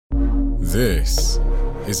This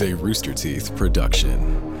is a Rooster Teeth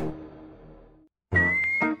production.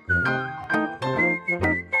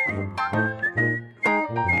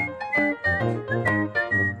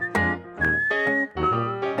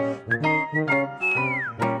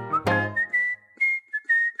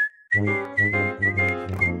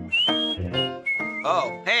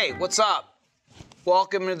 Oh, hey, what's up?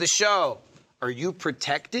 Welcome to the show. Are you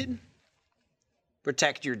protected?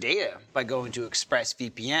 Protect your data by going to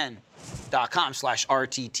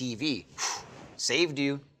expressvpn.com/RTTV. Saved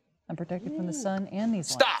you. I'm protected from the sun and these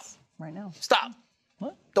Stop. lights right now. Stop.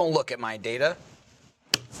 What? Don't look at my data.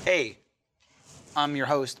 Hey, I'm your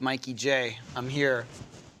host, Mikey J. I'm here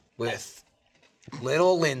with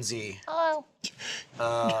little Lindsay. Hello.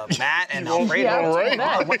 Matt and Alfredo. Yeah,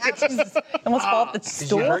 right. what happened? Almost fall off the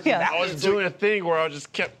stool. hurt your Yeah. back? I was doing a thing where I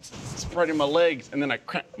just kept spreading my legs, and then I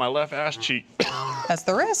cracked my left ass cheek. That's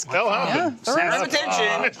the risk. Hell happened. Yeah, the Center of risk.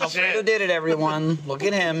 attention. Alfredo did it, everyone. Look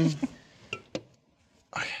at him.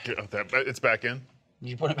 It's back in.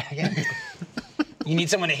 You put it back in? You need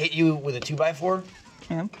someone to hit you with a 2x4?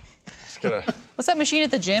 Yeah. Just gotta. What's that machine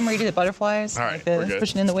at the gym where you do the butterflies? All right, like the we're good.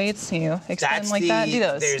 pushing in the weights, you extend like that. Do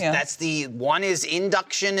those. Yeah. That's the one is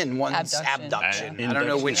induction and one's Abduction. abduction. Yeah. I don't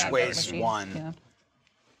know which Induction, way abduction. is one. Yeah.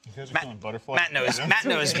 You guys are calling butterflies? Matt knows. Matt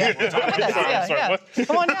knows what we're talking about. Yeah, sorry, yeah. what?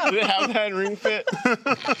 Come on down. Did it have that in Ring Fit?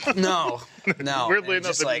 No. Weirdly It's enough,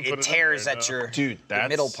 just they like didn't it put it in tears there, at no. your Dude, your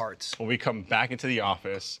middle parts. When we come back into the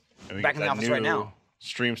office, and we Back get in the that office new right now.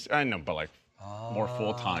 stream. I know, but like more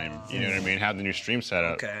full time. You know what I mean? Have the new stream set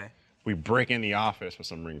up. Okay. We break in the office with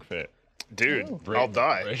some Ring Fit. Dude, I'll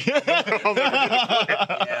die.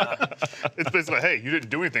 Yeah. It's basically, hey, you didn't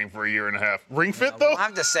do anything for a year and a half. Ring Fit, though? We'll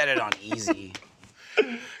have to set it on easy.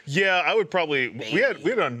 Yeah, I would probably. We had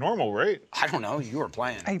it on normal, right? I don't know. You were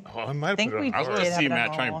playing. I might have think put it we on. I was did going to have see it on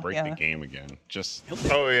Matt try and normal, break yeah. the game again. Just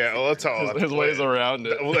Oh, yeah. Well, that's how his ways around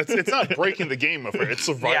it. Well, it's not breaking the game, afraid. It's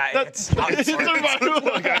survival. Yeah, it's survival.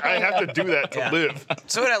 Like, I have to do that to Yeah. live.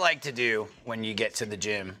 So what I like to do when you get to the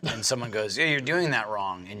gym and someone goes, "Yeah, you're doing that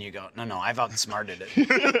wrong," and you go, "No, I've outsmarted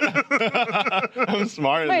it." I'm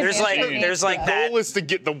smart. Right. There's like The that. goal is to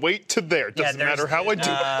get the weight to there. It doesn't there's- matter how I do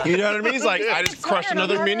it. You know what I mean? He's like, I just crushed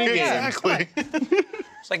another mini game. Exactly.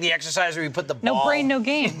 It's like the exercise where you put the ball. No brain, no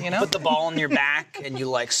game. You know. Put the ball on your back and you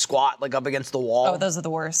like squat like up against the wall. Oh, those are the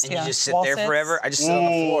worst. and yeah. you just sit Wall there sits. forever. I just sit on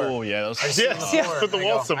the floor. Oh, yeah. Those Yeah, floor. put the I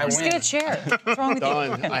wall go, somewhere. I Just win. get a chair. What's wrong with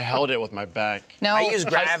done. you? I held it with my back. No. I use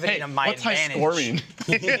gravity to my What's high advantage. score mean?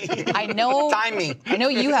 I know. Time me. I know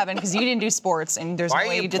you haven't because you didn't do sports, and there's Why no are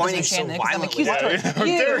way you you did this in pointing so Shannon because I'm violently? accusatory. How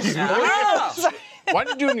dare you? Ah! Why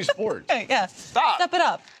did you do any sports? Yeah. Stop. Step it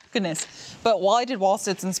up. Goodness. But while I did wall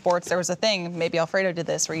sits in sports, there was a thing, maybe Alfredo did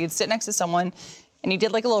this, where you'd sit next to someone and you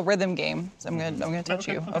did like a little rhythm game. So I'm gonna touch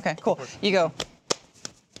you. Okay, cool. You go.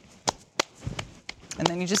 And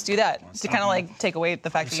then you just do that to kind of like take away the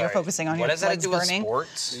fact that you're Sorry. focusing on What your does that have legs to do with burning.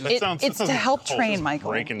 sports? It's to help train, Just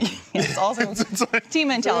Michael. breaking- It's also team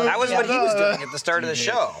mentality. That was Yeah. what he was doing at the start of the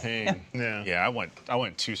show. Pain. Yeah. Yeah, I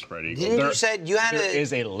went too spread eagle. Didn't you said you had there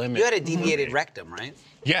is a limit. You had a deviated rectum, right?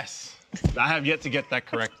 Yes. I have yet to get that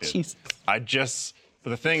corrected. Jesus. But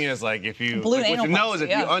the thing is, like, if you, Balloon like, what you anal know is if plasty,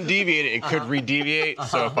 you yeah. undeviate it, it could redeviate.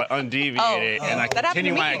 So if I undeviate it and I That happened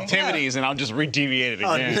continue to my me, yeah. activities, and I'll just redeviate it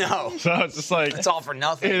Oh, again. no. So it's just like, It's all for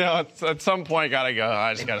nothing. you know, at some point, I gotta go.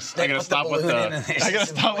 I gotta put the stop with balloon the. in and they I gotta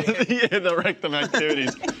just stop with the rectum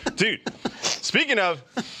activities, dude. Speaking of,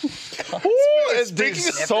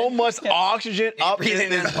 there's so much oxygen up breathing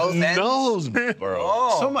in in both this ends? nose, bro.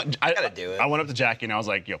 Oh, so much. I gotta do it. I went up to Jackie and I was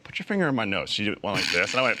like, "Yo, put your finger in my nose." She went like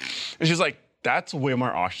this, and I went, and she's like, "That's way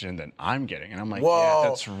more oxygen than I'm getting." And I'm like, Whoa. "Yeah,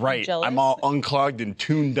 that's right. Jealous? I'm all unclogged and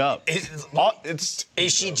tuned up." It's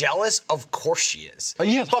Is she jealous? Of course she is.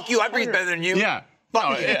 yeah, Fuck you, I breathe better than you. yeah. Fuck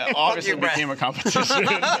No, you. yeah, Fuck obviously your it breath. became a competition.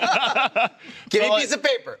 Give me So, a piece of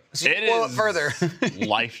paper. So you it can pull it is further.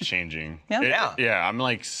 life changing. Yeah. Yeah. I'm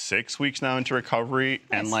like 6 weeks now into recovery,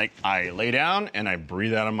 and like I lay down and I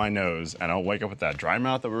breathe out of my nose, and I'll wake up with that dry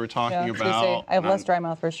mouth that we were talking Yeah, I was gonna about. say, I have and less dry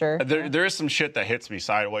mouth for sure. There is some shit that hits me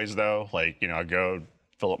sideways though. Like, you know, I go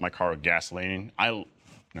fill up my car with gasoline. I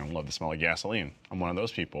love the smell of gasoline. I'm one of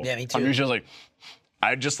those people. Yeah, me too. I'm usually like,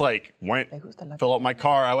 I just like went, fill up my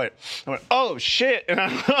car. I went, oh shit. And I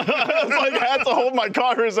was like, I had to hold my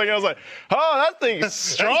car for a second. I was like, oh, that thing is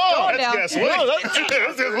strong. going That's down. gasoline.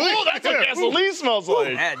 Oh, that's what gasoline smells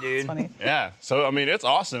like. Yeah, dude. Funny. Yeah, so I mean, it's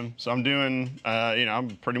awesome. So I'm doing, I'm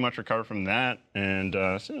pretty much recovered from that, and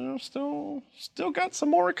still got some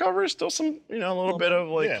more recovery. Still some, a little bit of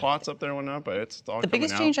like clots up there and whatnot, but it's all The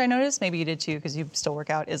biggest coming change out. I noticed, maybe you did too, because you still work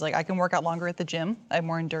out, is like I can work out longer at the gym. I have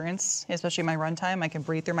more endurance, especially my run time. I can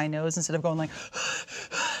breathe through my nose instead of going like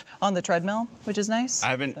on the treadmill, which is nice. I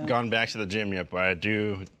haven't gone back to the gym yet, but I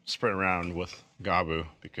do sprint around with Gabu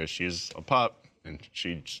because she's a pup and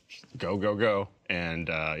she go. And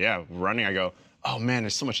running, I go, oh man,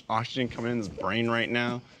 there's so much oxygen coming in this brain right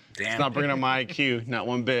now. Damn. It's not bringing up my IQ, not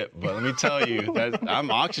one bit. But let me tell you, that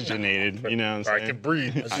I'm oxygenated. You know what I'm saying? I can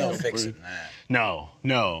breathe. There's no fixing that.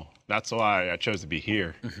 No. That's why I chose to be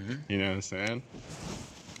here. You know what I'm saying?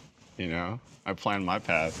 You know, I planned my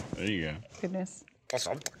path. There you go. Goodness. That's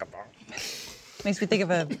what I'm talking about. Makes me think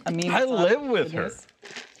of a meme. I live with her. Goodness.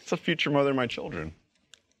 It's a future mother of my children.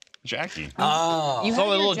 Jackie. Oh. You It's all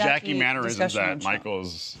had the your little Jackie mannerisms discussion on that show.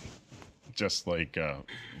 Michael's just like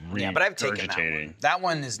Yeah, but I've taken that regurgitating. one. That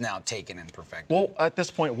one is now taken and perfected. Well, at this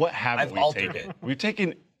point, what haven't I've we altered taken? it. We've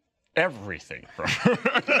taken everything from her.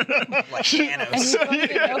 Like And Thanos. you don't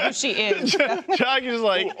even know who she is. Jackie's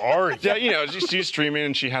like, Who are you? yeah, you know, she's streaming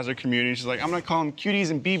and she has her community. She's like, I'm gonna call them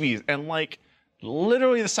cuties and BBs. And like,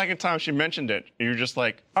 literally the second time she mentioned it, you're just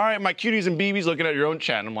like, all right, my cuties and BBs looking at your own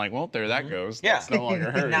chat. And I'm like, well, there that goes. Yeah. That's no longer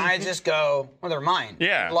hers. Now I just go, well, they're mine.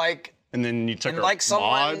 Yeah. Like, And then you took And her like someone-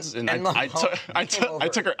 mods, and and I came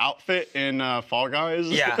took her outfit in Fall Guys.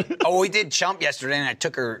 yeah. Oh, we did Chump yesterday, and I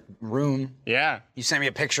took her room. Yeah. You sent me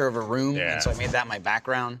a picture of her room, Yeah. and so I made that my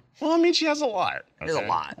background. Well, I mean, she has a lot. There's a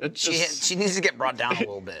lot. It's She, just, she needs to get brought down a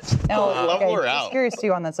little bit. Now, level her just out. curious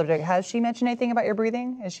too on that subject. Has she mentioned anything about your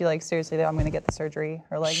breathing? Is she like, seriously, though, I'm going to get the surgery?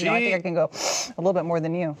 Or like, no, I think I can go a little bit more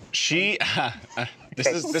than you. she. This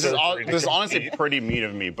is honestly pretty mean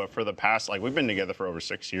of me, but for the past, like, we've been together for over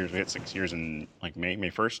 6 years. We hit 6 years in like May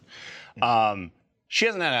 1st. She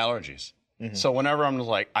hasn't had allergies. So whenever I'm just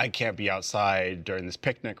like, I can't be outside during this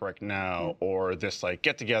picnic right now, or this like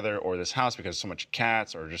get together, or this house because so much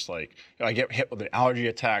cats, or just like, you know, I get hit with an allergy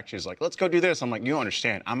attack. She's like, let's go do this. I'm like, you don't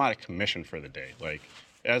understand. I'm out of commission for the day. Like,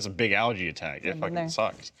 that's a big allergy attack. It fucking there.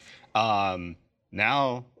 sucks.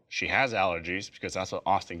 Now she has allergies because that's what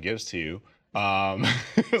Austin gives to you.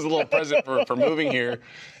 It's a little present for moving here.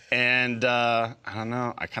 And I don't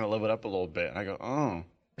know, I kind of live it up a little bit. And I go, oh,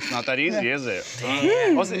 it's not that easy, is it?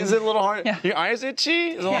 Is it a little hard? Yeah. Your eyes itchy?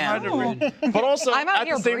 It's a little Yeah. hard to read. But also, I'm out at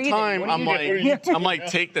here the same breathing. time, What are I'm you like,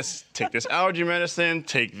 take this allergy medicine,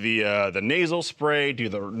 take the nasal spray, do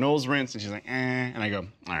the nose rinse. And she's like, And I go,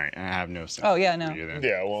 all right, I have no sense. Oh, yeah, no.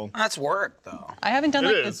 Yeah, well, That's work, though. I haven't done It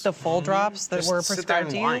like is. the full drops that Just were sit there prescribed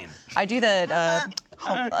and to you. whine. I do that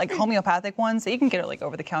like homeopathic ones that you can get it like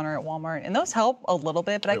over the counter at Walmart, and those help a little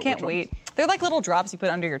bit, but I can't wait. They're like little drops you put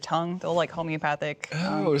under your tongue. They're like homeopathic.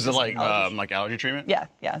 Oh, is it like allergy treatment?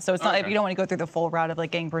 Yeah. So it's not if you don't want to go through the full route of like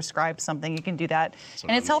getting prescribed something, you can do that,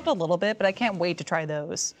 and it's helped a little bit. But I can't wait to try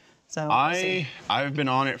those. So we'll see. I've been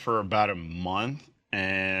on it for about a month,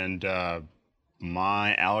 and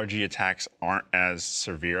my allergy attacks aren't as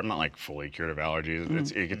severe. I'm not like fully cured of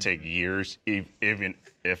allergies. It could take years, even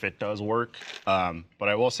if it does work. But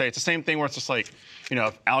I will say it's the same thing where it's just like, you know,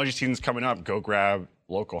 if allergy season's coming up, go grab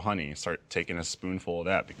local honey and start taking a spoonful of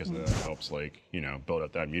that because that helps, like, you know, build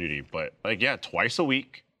up that immunity. But like, yeah, twice a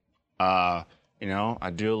week. You know, I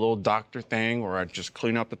do a little doctor thing where I just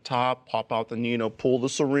clean out the top, pop out the needle, pull the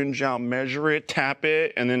syringe out, measure it, tap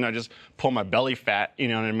it, and then I just pull my belly fat, you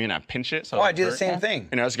know what I mean? I pinch it. So Oh, it I do the doesn't hurt. same thing.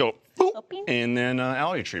 And I just go, boop, and then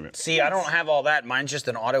allergy treatment. See, I don't have all that. Mine's just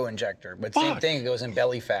an auto injector, but same Fuck. thing. It goes in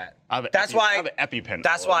belly fat. I have That's I why. have an EpiPen.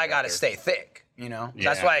 That's why I got to auto-injector. stay thick. You know.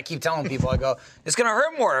 That's Yeah. why I keep telling people. I go, it's gonna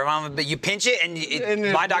hurt more. But you pinch it, and And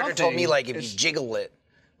there's my doctor told me nothing. like if you jiggle it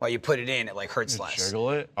while you put it in, it like hurts less. Jiggle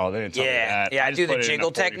it? Oh, they didn't tell me Yeah, that. yeah. I just do the put it in jiggle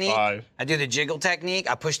at technique. 45. I do the jiggle technique.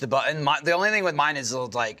 I push the button. The only thing with mine is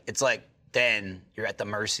it's like then you're at the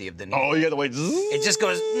mercy of the needle. Oh, you have to wait. It just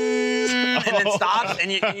goes and then stops,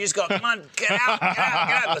 and you just go, come on, get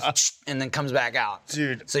out, It goes, and then comes back out.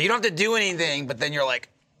 Dude. So you don't have to do anything, but then you're like,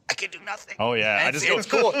 I can do nothing. Oh, yeah. And I just go, it's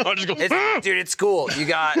cool. I just go, Dude, it's cool.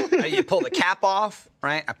 You pull the cap off,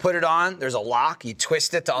 right? I put it on. There's a lock. You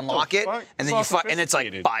twist it to unlock it, fuck? and then It's you all and it's like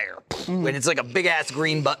sophisticated. fire. And it's like a big ass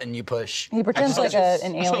green button you push. He pretends like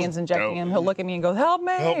an alien's injecting dope. him. He'll look at me and go, "Help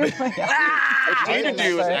me!" Help me. Ah! What you need to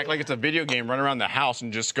do is Sorry. act like it's a video game, run around the house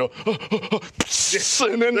and just go,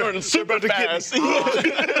 and then run super about to get me. fast.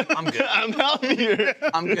 I'm good. I'm out here.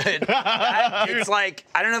 I'm good. It's like,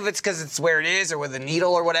 I don't know if it's because it's where it is or with a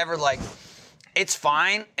needle or whatever. Like, it's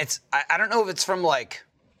fine. I don't know if it's from like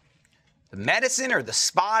the medicine or the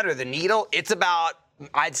spot or the needle. It's about,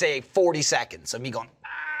 I'd say 40 seconds of me going,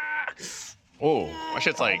 Oh, my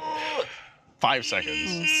shit's like 5 seconds.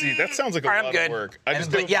 see, that sounds like a all right, lot I'm good. of work.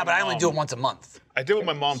 But I only do it once a month. I did what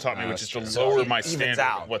my mom taught me, which is to that's lower true. my Evens standard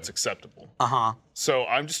out. of what's acceptable. Uh-huh. So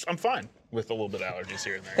I'm fine with a little bit of allergies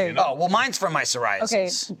here and there. There You know? Oh, well, mine's from my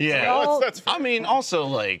psoriasis. Okay. Yeah. Well, That's I mean, also,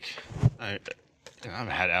 like, I've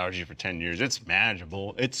had allergy for 10 years. It's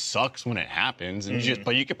manageable. It sucks when it happens, and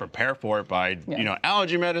but you can prepare for it by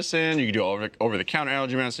allergy medicine. You can do over-the-counter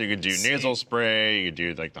allergy medicine. You could do nasal spray. You could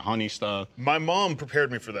do like the honey stuff. My mom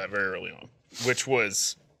prepared me for that very early on, which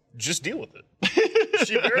was just deal with it.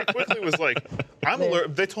 She very quickly was like,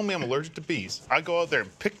 they told me I'm allergic to bees. I go out there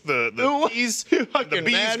and pick the bees. The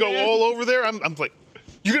bees go all over there. I'm like,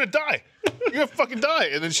 you're going to die. You're going to fucking die.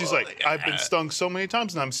 And then she's like, I've been stung so many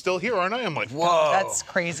times and I'm still here, aren't I? I'm like, Whoa. That's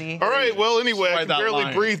crazy. All right, well, anyway, I can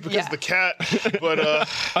barely breathe because of the cat. But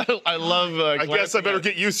I love. I guess I better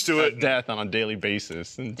get used to it. Death on a daily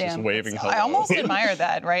basis and just waving hello. I almost admire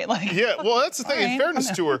that, right? Like, Yeah, well, that's the thing. All In right,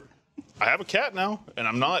 fairness to her, I have a cat now, and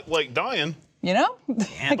I'm not like dying. you know,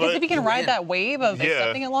 I guess if you can ride that wave of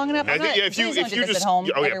accepting it long enough. I think, if you just, at home,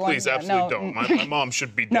 oh yeah, everyone, please, absolutely don't. My mom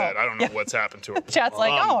should be dead. I don't know what's happened to her. Chat's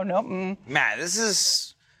like, oh no. Matt, this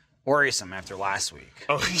is worrisome after last week.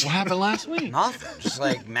 Oh, What happened last week? Nothing. Just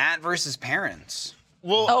like Matt versus parents.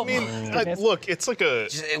 well, Oh, I mean, look, it's like a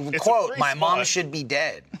it's Quote, a free my mom spot. should be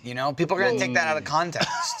dead. You know, people are going to take that out of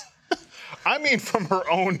context. I mean, from her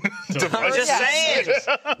own I'm device. just saying.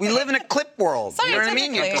 We live in a clip world. You know what I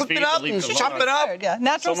mean? You Scientifically. clip it up and chop it up. Yeah,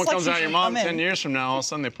 natural Someone comes selection out of your should mom come in. 10 years from now, all of a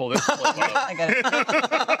sudden they pull this clip out. I get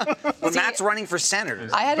it. When Matt's running for senator.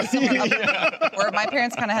 I had a similar upbringing where my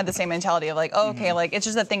parents kind of had the same mentality of like, oh, okay, like it's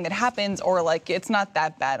just a thing that happens, or like it's not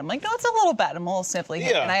that bad. I'm like, no, it's a little bad. I'm a little sniffly.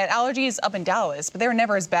 Yeah. And I had allergies up in Dallas, but they were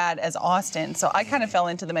never as bad as Austin. So I kind of fell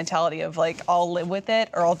into the mentality of like, I'll live with it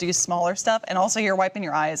or I'll do smaller stuff. And also, you're wiping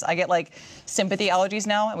your eyes. I get like sympathy allergies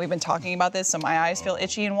now, and we've been talking about this, so my eyes feel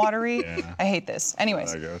itchy and watery. I hate this.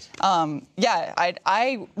 Anyways,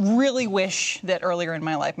 I really wish that earlier in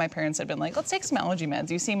my life my parents had been like, let's take some allergy meds.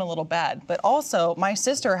 You seem a little bad. But also, my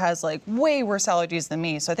sister has like way worse allergies than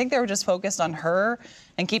me, so I think they were just focused on her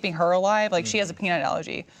and keeping her alive. Like she has a peanut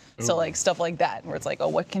allergy, so like stuff like that, where it's like, oh,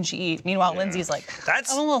 what can she eat? Meanwhile, Lindsay's like,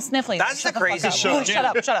 That's- I'm a little sniffly. that's Shut the fuck crazy up. shit.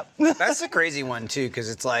 Shut up. That's a crazy one, too, because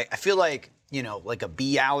it's like, I feel like, you know, like a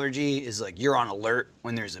bee allergy is like you're on alert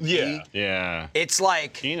when there's a bee. Yeah. Yeah. It's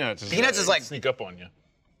like, Peanuts is like, Sneak up on you.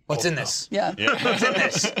 what's in this? Yeah. What's in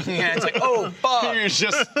this? Yeah, it's like, oh, fuck. It's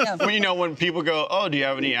just, well, you know, when people go, oh, do you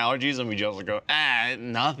have any allergies? And we just go,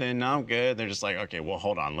 nothing, no, I'm good. They're just like, okay, well,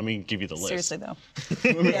 hold on. Let me give you the list. Seriously though.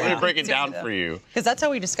 Let me break it down Seriously, for you. Because that's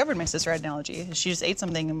how we discovered my sister had an allergy. She just ate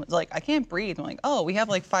something and was like, I can't breathe. I'm like, oh, we have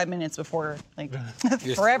like 5 minutes before like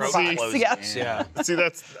forever. throat box. closes. Yeah. Yeah. See,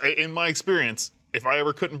 that's in my experience. If I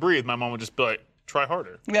ever couldn't breathe, my mom would just be like, "Try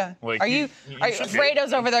harder." Yeah. Like, Are you should be.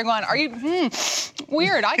 Fredo's over there going, are you,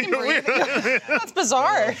 weird, I can breathe. That's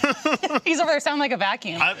bizarre. He's over there sounding like a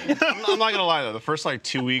vacuum. I'm not gonna lie though. The first like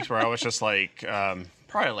 2 weeks where I was just like,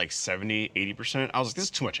 probably like 70, 80%, I was like, this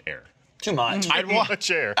is too much air. Too much. I'd want a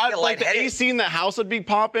chair. I'd like the lightheaded. AC in the house would be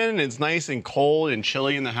popping, and it's nice and cold and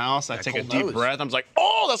chilly in the house. I take a cold deep nose. breath. I'm just like,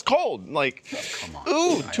 oh, that's cold. Like,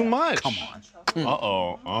 ooh, too much. Come on.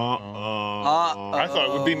 Uh-oh. I thought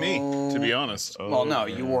it would be me, to be honest. Well, no,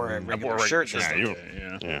 you wore a regular shirt this Yeah, time. you.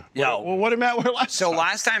 Yeah. Yeah. Well, what did Matt wear last So time?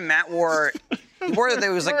 last time Matt wore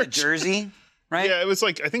there was like a jersey, right? Yeah, it was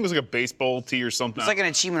like, I think it was like a baseball tee or something. It's like an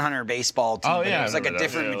Achievement Hunter baseball team. Oh, but yeah, it was I like a remember that.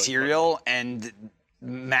 different Yeah, like material, and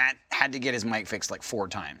Matt had to get his mic fixed like 4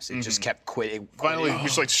 times. It just kept quitting. Finally, you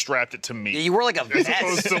just like strapped it to me. You wore like a vest.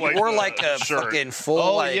 opposed to, like, you wore the like a shirt. fucking full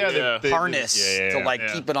Oh, like yeah, the- harness yeah, to like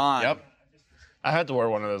yeah. keep it on. Yep. I had to wear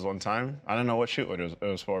one of those one time. I don't know what shoot it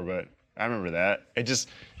was for, but I remember that. It just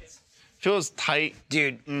feels tight,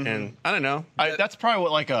 Dude, and I don't know. That's probably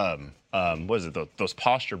what like what is it? Those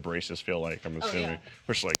posture braces feel like. I'm assuming,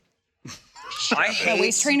 which like I A hate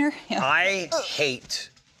waist trainer? Yeah. I hate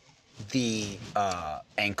the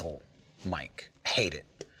ankle mic. Hate it.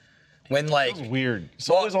 When like weird. It's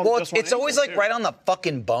well, always on well, just one it's always ankle, like too. right on the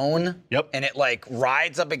fucking bone. Yep. And it like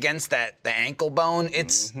rides up against the ankle bone.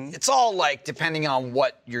 It's all like depending on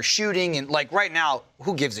what you're shooting, and like right now,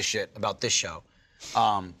 who gives a shit about this show?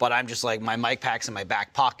 But I'm just like, my mic pack's in my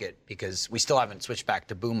back pocket because we still haven't switched back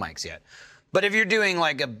to boom mics yet. But if you're doing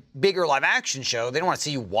like a bigger live action show, they don't want to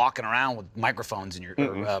see you walking around with microphones in your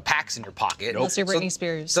or, packs in your pocket. Unless you're Britney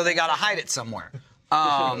Spears. So they gotta hide it somewhere.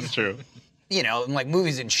 That's true. You know, in like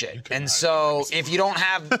movies and shit. And so if you don't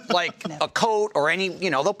have like a coat or any, you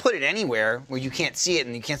know, they'll put it anywhere where you can't see it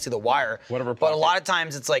and you can't see the wire. Whatever But a pocket. lot of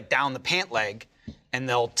times it's like down the pant leg, and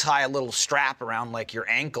they'll tie a little strap around like your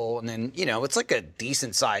ankle, and then, you know, it's like a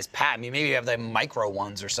decent sized pad. I mean, maybe you have the micro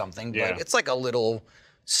ones or something, Yeah. but it's like a little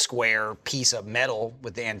square piece of metal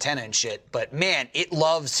with the antenna and shit. But man, it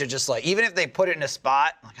loves to just like, even if they put it in a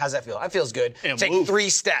spot, like, how's that feel? That feels good. Take 3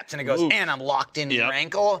 steps and it goes, and I'm locked in your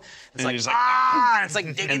ankle. It's like, and it's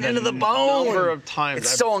like digging into the bone. Number of times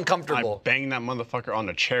it's so uncomfortable. I bang that motherfucker on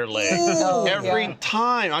the chair leg every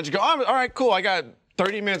time. I just go, all right, cool. I got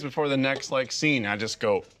 30 minutes before the next like scene. I just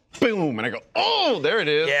go, boom, and I go, oh, there it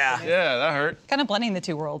is. Yeah, that hurt. Kind of blending the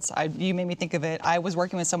two worlds. You made me think of it. I was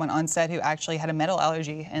working with someone on set who actually had a metal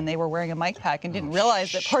allergy, and they were wearing a mic pack and didn't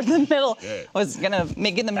realize that part of the metal was gonna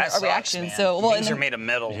give them a reaction. Man. So, things are made of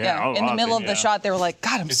metal. Yeah, in the middle of the shot, they were like,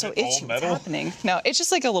 "God, I'm so itchy. What's happening?" No, it's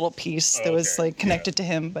just like a little piece that was like connected to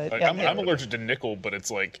him. But like, I'm allergic to nickel, but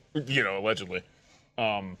it's like, allegedly.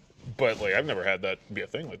 But like I've never had that be a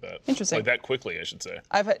thing like that. Interesting. Like that quickly, I should say.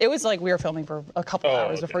 It was like we were filming for a couple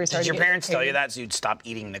hours before we started. Did your parents tell you that so you'd stop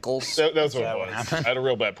eating nickels? That was what it was. I had a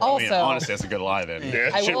real bad problem. Also, honestly, that's a good lie then.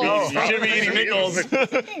 Yeah, I should be eating nickels. And then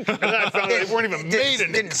I found out they weren't even made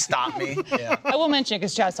in Didn't stop me. Yeah. I will mention,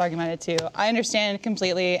 because Chad's talking about it too, I understand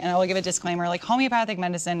completely, and I will give a disclaimer, like homeopathic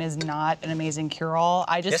medicine is not an amazing cure-all.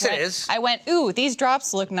 Yes, it is. I went, ooh, these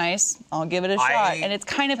drops look nice. I'll give it a shot. And it's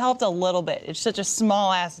kind of helped a little bit. It's such a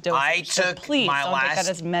small-ass dosage. I took please my don't take last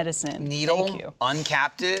that as medicine. needle,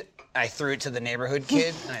 uncapped it, I threw it to the neighborhood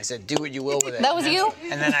kid, and I said, do what you will with it. That was you?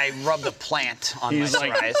 And then I rubbed a plant on my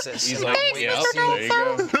psoriasis. He's like, Thanks, there you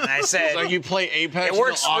go. And I said, It's like you play Apex, it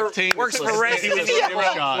works you know, for, Octane. works it's for like, regular he was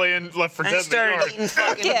people. playing Left 4 And Dead I in the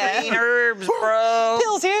started yard. eating fucking green herbs, bro.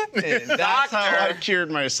 Pills here. That's how I Doctor.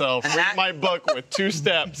 cured myself. Read my book with 2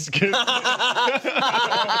 steps.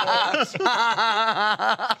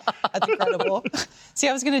 That's incredible. See,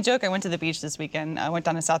 I was gonna joke. I went to the beach this weekend. I went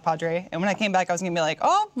down to South Padre, and when I came back, I was gonna be like,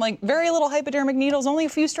 "Oh, like very little hypodermic needles, only a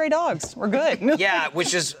few stray dogs. We're good." Yeah,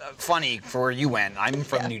 which is funny for where you went. I'm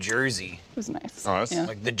from New Jersey, It was nice. Oh, that's-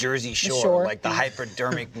 like the Jersey Shore, shore, like the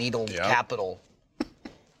hypodermic needle capital.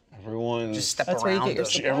 Everyone's, Just step That's where you around get your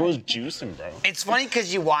us. supply. everyone's juicing, bro. It's funny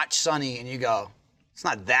because you watch Sunny and you go, it's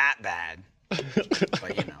not that bad.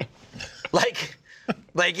 But you know, like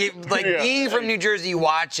being from New Jersey, you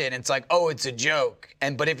watch it and it's like, oh, it's a joke.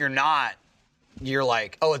 But if you're not, you're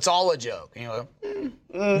like, oh, it's all a joke. And you're like,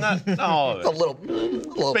 Not all of a it. little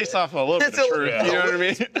Based bit. off of a little bit It's of a truth. little- You know what I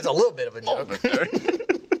mean? It's a little bit of a joke.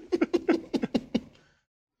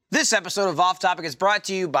 This episode of Off Topic is brought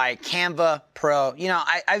to you by Canva Pro. You know,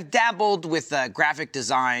 I've dabbled with graphic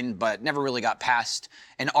design, but never really got past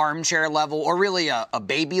an armchair level or really a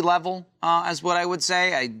baby level, is what I would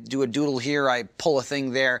say. I do a doodle here, I pull a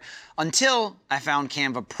thing there, until I found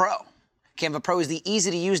Canva Pro. Canva Pro is the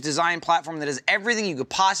easy-to-use design platform that has everything you could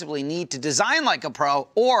possibly need to design like a pro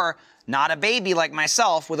or not a baby like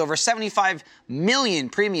myself, with over 75 million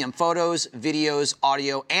premium photos, videos,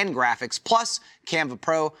 audio, and graphics. Plus, Canva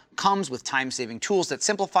Pro comes with time-saving tools that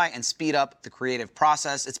simplify and speed up the creative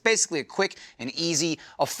process. It's basically a quick and easy,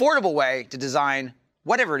 affordable way to design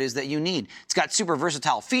whatever it is that you need. It's got super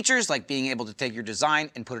versatile features like being able to take your design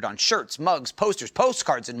and put it on shirts, mugs, posters,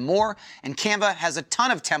 postcards, and more. And Canva has a ton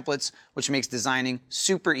of templates, which makes designing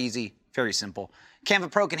super easy, very simple.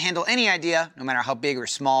 Canva Pro can handle any idea, no matter how big or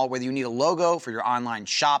small, whether you need a logo for your online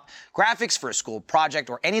shop, graphics for a school project,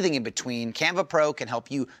 or anything in between. Canva Pro can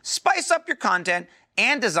help you spice up your content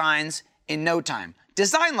and designs in no time.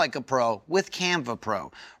 Design like a pro with Canva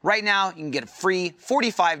Pro. Right now, you can get a free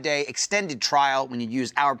 45-day extended trial when you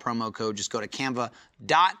use our promo code. Just go to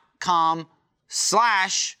canva.com/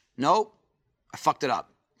 nope, I fucked it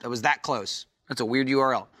up. That was that close. That's a weird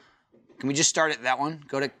URL. Can we just start at that one?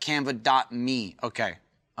 Go to canva.me. Okay.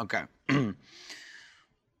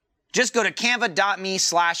 Just go to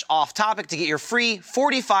canva.me/off-topic to get your free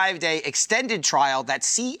 45-day extended trial. That's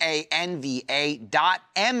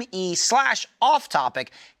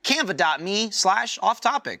canva.me/off-topic.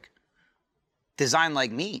 Canva.me/off-topic. Design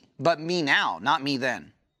like me, but me now, not me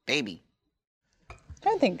then. Baby. I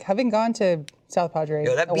don't think, having gone to South Padre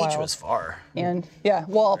Yo, that a beach while, was far. and yeah,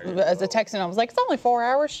 well, as a Texan, I was like, it's only 4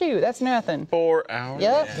 hours. Shoot, that's nothing. 4 hours.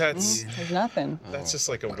 Yep, That's there's nothing. just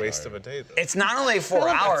like a waste of a day, though. It's not only 4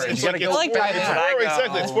 hours. It's You gotta like, go. I like driving. it's That's 4 what I hours, go.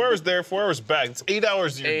 exactly. It's 4 hours there, 4 hours back. It's 8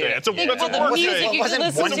 hours of your day. That's a All work the day. music you Wasn't can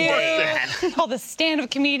listen one day. to, all the stand-up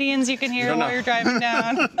comedians you can hear No, no. while you're driving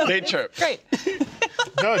down. Day trip. Great.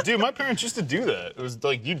 No, dude, my parents used to do that. It was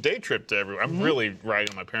like you day trip to everywhere. I'm really ragging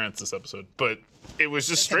on my parents this episode, but it was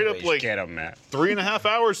just straight up like Get him, Matt. 3.5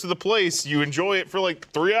 hours to the place. You enjoy it for like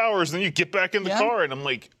 3 hours, then you get back in the Yeah. car, and I'm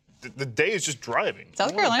like, the day is just driving.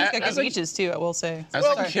 South Carolina's got As good a- beaches too, I will say. As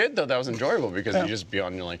Sorry. a kid, though, that was enjoyable because you just be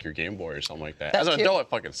on like your Game Boy or something like that. That's As an cute. adult, it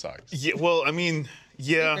fucking sucks. Yeah, well, I mean, Speak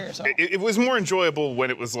for yeah, yourself. it was more enjoyable when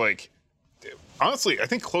it was like, honestly, I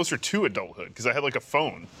think closer to adulthood because I had like a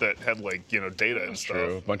phone that had like data and stuff.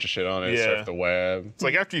 True. A bunch of shit on it. Yeah. Surf the web. It's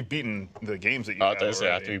like after you've beaten the games that you I had thought already.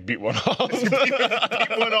 after you beat one off.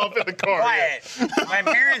 beat one off in the car. yeah. Quiet. My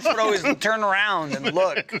parents would always turn around and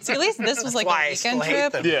look. See, at least this was like Why I a still weekend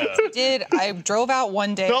hate trip. them. Yeah. I drove out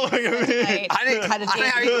one day. Don't look at me. Night, I didn't. had a I don't know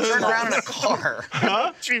date how with you turn my around in a boss. car. I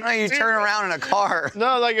don't know how you turn around in a car.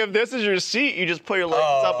 No, like if this is your seat, you just put your legs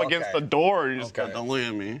Oh, up against okay. the door and you just Okay. go, don't look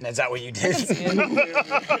at me. Is that what you did?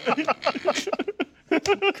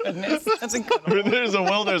 Goodness, that's incredible. Where there's a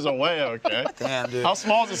will, there's a way, okay? Damn, dude. How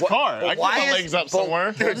small is this car? I can put my legs up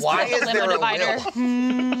somewhere. Why is Limo there a divider.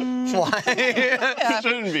 will? Why? It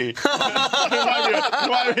shouldn't be. There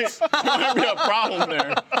might be a problem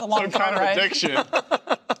there. a long Some kind car of ride. addiction.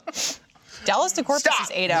 Dallas to Corpus Stop.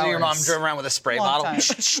 is 8 So hours. your mom drove around with a spray Long bottle. time.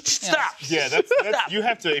 Stop. Yeah, that's you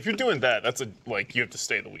have to if you're doing that. That's you have to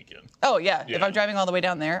stay the weekend. Oh yeah. If Yeah. I'm driving all the way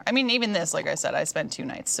down there. I mean, even this, like I said, I spent 2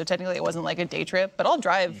 nights, so technically it wasn't like a day trip. But I'll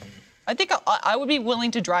drive. I think I would be willing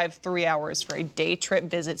to drive 3 hours for a day trip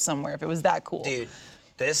visit somewhere if it was that cool. Dude,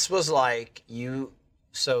 this was like you.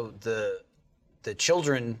 So the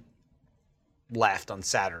children left on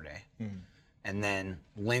Saturday, and then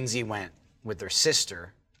Lindsay went with her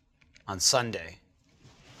sister on Sunday,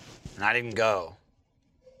 and I didn't go.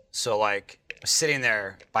 So like, I was sitting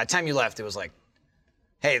there. By the time you left, it was like,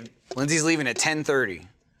 "Hey, Lindsay's leaving at 10:30."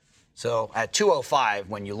 So at 2:05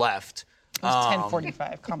 when you left. It was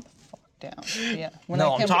 10:45. Calm the fuck down. Yeah. When No,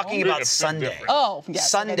 I I'm came talking home- about Sunday. Oh, yes.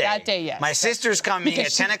 Sunday. Okay, that day, yes. My sister's coming Because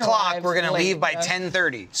at she 10 o'clock. arrived We're going to late, leave by yeah.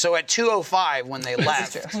 10:30. So at 2:05 when they This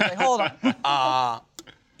left, is true. I was like, hold on. I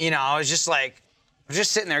was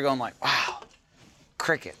just sitting there going like, wow,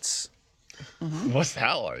 crickets. What's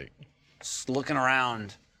that like? Just looking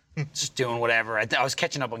around, just doing whatever. I was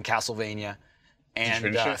catching up on Castlevania. And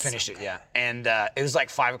finish it? finished it, yeah. And it was like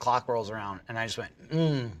 5 o'clock rolls around, and I just went,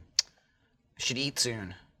 I should eat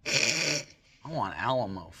soon. I want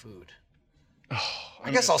Alamo food.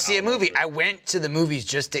 I guess I'll see a movie. I went to the movies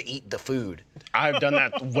just to eat the food. I've done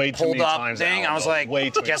that way too Pulled many up times. thing. I was Alamo. like, way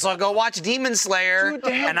too guess I'll go watch Demon Slayer.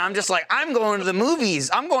 And I'm just like, I'm going to the movies.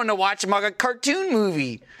 I'm going to watch a cartoon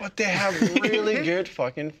movie. But they have really good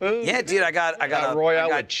fucking food. Yeah, dude, I got Got a Royale I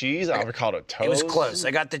got- with cheese, avocado toast. It was close.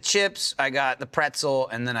 I got the chips, I got the pretzel,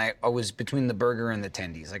 and then I was between the burger and the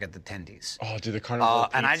tendies. I got the tendies. Oh, dude, the carnival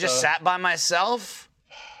And I just sat by myself.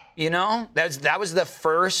 That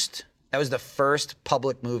was the first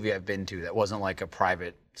public movie I've been to that wasn't like a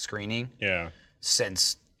private screening Yeah.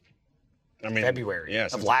 since I mean, February yeah,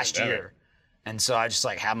 of since the last pandemic. year. And so I just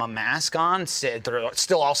like had my mask on, they're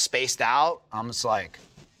still all spaced out. I'm just like,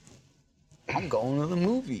 I'm going to the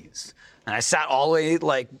movies. And I sat all the way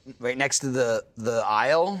like right next to the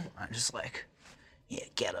aisle. I'm just like, yeah,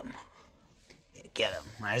 get him. Yeah, get him.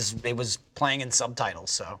 It was playing in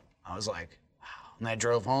subtitles, so I was like, wow. And I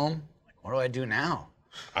drove home. Like, what do I do now?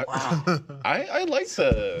 Wow. I like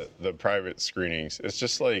the private screenings. It's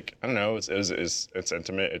just like, I don't know, it's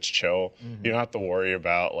intimate, it's chill. You don't have to worry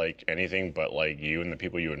about like anything but like you and the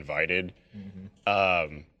people you invited.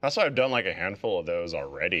 That's why I've done like a handful of those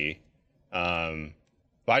already.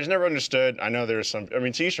 But I just never understood. I know there's some, I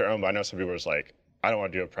mean, to each their own, but I know some people are just like, I don't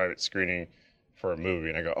want to do a private screening for a movie.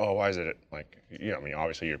 And I go, oh, why is it like, I mean,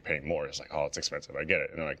 obviously you're paying more. It's like, oh, it's expensive. I get it.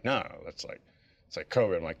 And they're like, no, that's like, it's like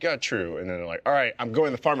COVID. I'm like, yeah, true. And then they're like, all right, I'm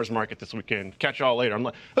going to the farmer's market this weekend. Catch y'all later. I'm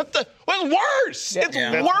like, what's worse? It's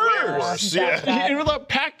Yeah. worse. Yeah. You know that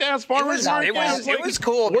packed ass farmer's market? It It's was like,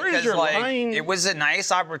 cool Where is because your like line? it was a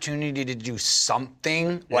nice opportunity to do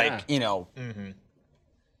something like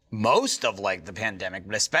most of like the pandemic,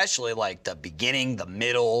 but especially like the beginning, the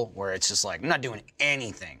middle, where it's just like I'm not doing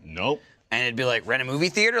anything. Nope. And it'd be like rent a movie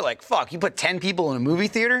theater. Like fuck, you put 10 people in a movie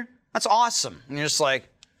theater. That's awesome. And you're just like,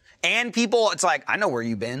 and people, it's like I know where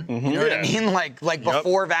you've been. You know what I mean? Like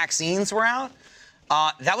before vaccines were out.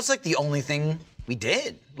 That was like the only thing we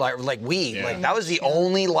did. Like that was the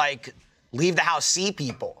only like leave the house, see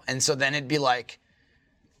people. And so then it'd be like,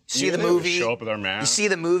 see the They would movie. show up with our masks. You see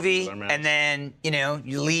the movie, With our masks. and then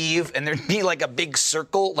you leave, and there'd be like a big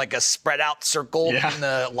circle, like a spread out circle Yeah. in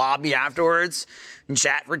the lobby afterwards, and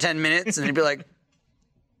chat for 10 minutes, and it'd be like,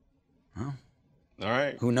 All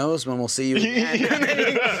right. who knows when we'll see you again?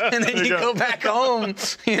 and then you go back home.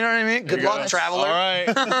 You know what I mean? Good luck, traveler. All right.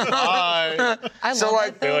 Bye. I So love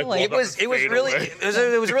like, that, though. like, it was fade really away.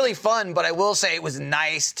 it was really fun, but I will say it was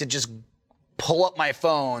nice to just pull up my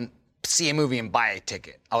phone, see a movie, and buy a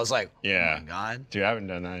ticket. I was like, Yeah. oh my god. Dude, I haven't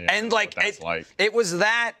done that yet. And like, What that's like. it was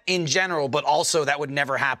that in general, but also that would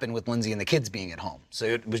never happen with Lindsay and the kids being at home. So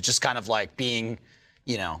it was just kind of like being,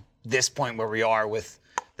 this point where we are with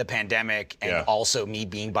the pandemic and also me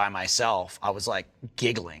being by myself, I was like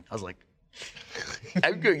giggling. I was like,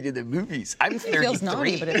 I'm going to the movies. I'm 33. It feels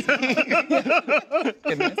naughty, but it's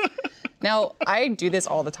goodness. Now, I do this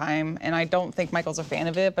all the time, and I don't think Michael's a fan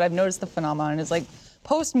of it, but I've noticed the phenomenon is like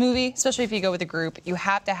post-movie, especially if you go with a group, you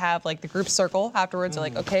have to have like the group circle afterwards. They're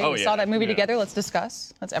like, okay, we saw that movie together. Let's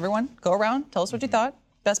discuss. Let's everyone go around. Tell us what you thought.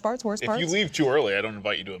 Best parts, worst parts. If you leave too early, I don't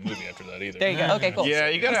invite you to a movie after that either. There you go. Okay, cool. Yeah,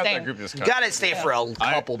 you gotta have Staying. that group discussion. You gotta stay for a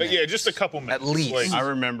couple But minutes. yeah, just a couple minutes. At least. Like, I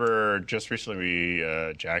remember just recently,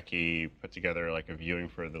 Jackie put together like a viewing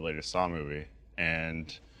for the latest Saw movie,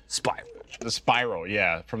 and Spiral. the Spiral,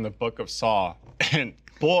 from the Book of Saw, and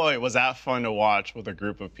boy, was that fun to watch with a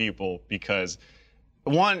group of people because.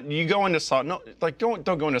 One, you go into Saw, don't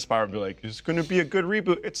go into Spiral and be like, it's gonna be a good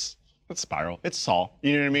reboot. It's Spiral. It's Saw.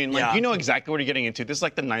 You know what I mean? Like, you know exactly what you're getting into. This is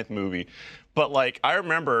like the 9th movie. But like, I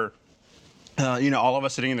remember, all of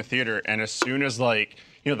us sitting in the theater, and as soon as like,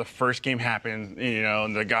 the first game happened,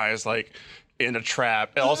 and the guy is like in a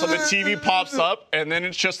trap, and all of a sudden the TV pops up, and then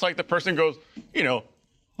it's just like the person goes,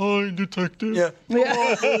 hi, detective. Yeah.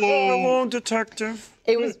 Hello, detective.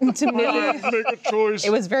 It was to me. Make a choice. It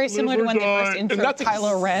was very similar to when they first introed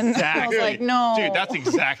Kylo Ren. I was like, no. Dude, that's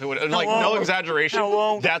exactly what it like. No exaggeration.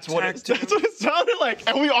 That's what it sounded like.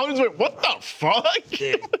 And we all just went, what the fuck?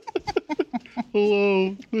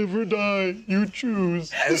 Hello, live or die. You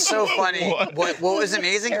choose. It's so funny. What was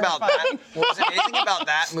amazing about that? What was amazing about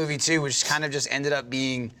that movie too, which kind of just ended up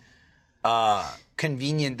being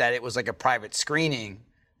convenient that it was like a private screening,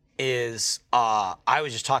 is I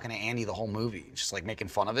was just talking to Andy the whole movie, just like making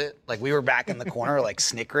fun of it. Like we were back in the corner, like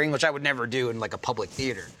snickering, which I would never do in like a public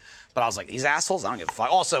theater. But I was like, these assholes, I don't give a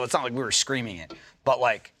fuck. Also, it's not like we were screaming it, but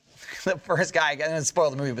like the first guy, I didn't spoil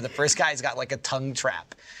the movie, but the first guy's got like a tongue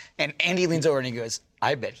trap. And Andy leans over and he goes,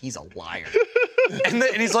 I bet he's a liar. and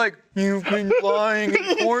he's like, you've been lying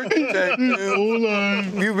in court,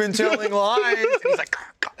 detective. You've been telling lies. And he's like,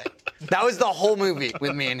 got it. That was the whole movie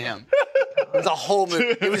with me and him. It was a whole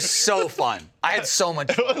movie. It was so fun. I had so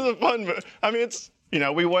much fun. It wasn't fun, but I mean, it's,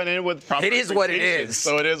 we went in with proper It is what it expectations, is.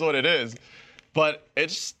 So it is what it is. But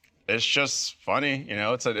it's just funny,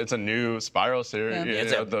 it's a new Spiral series. Yeah.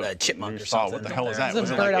 It's a chipmunk or Saw. something. What the hell was that? There's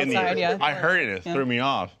a Was it bird like in the outside, air? yeah. I heard it. It threw me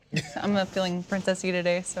off. I'm feeling princessy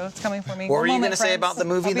today, so it's coming for me. What were you One gonna moment, say friends. about the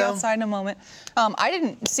movie, I'll be though? outside in a moment. I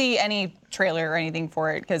didn't see any trailer or anything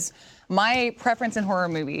for it because my preference in horror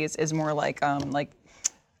movies is more like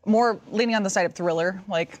more leaning on the side of thriller,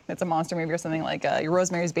 like it's a monster movie or something like your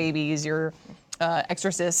Rosemary's Babies, your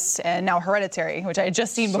Exorcists, and now Hereditary, which I had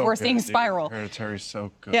just seen before seeing Spiral. Hereditary's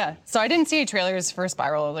so good. Yeah, so I didn't see any trailers for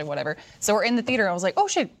Spiral or like whatever. So we're in the theater. I was like, oh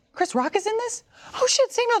shit, Chris Rock is in this? Oh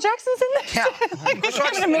shit, Samuel Jackson's in this? Yeah. Chris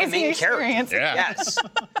Rock's an amazing the main experience. character. Yeah. Yes.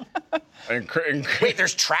 And Wait,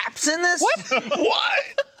 there's traps in this? What?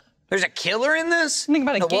 What? There's a killer in this? Think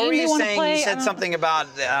about a What game were they you wanna saying? play? You said something about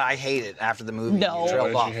I hate it after the movie. No. You what trailed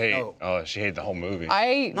did off. you hate? No. Oh, she hated the whole movie.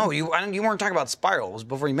 No, you weren't talking about Spiral. It was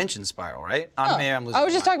before you mentioned Spiral, right? Maybe I'm losing I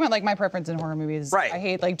was just my mind. talking about like my preference in horror movies. Right. I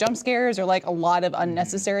hate like jump scares or like a lot of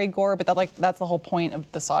unnecessary gore, but that's the whole point of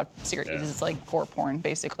the Saw series. Yeah. It's like gore porn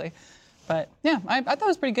basically. But yeah, I thought it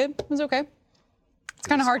was pretty good. It was okay. It's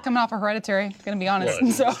kind of hard coming off of Hereditary, gonna be honest.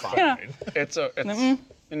 Well, So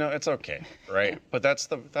it's okay, right? But that's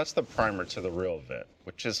the primer to the real Vit,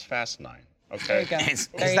 which is Fast 9. Okay. there you go. Is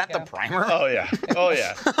There you that go. the primer? Oh yeah.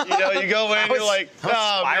 You go in, you're like, oh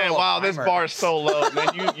man, Spiral wow, this primer. bar is so low. And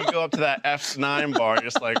then you go up to that F9 bar, and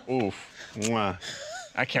just like, oof, mwah.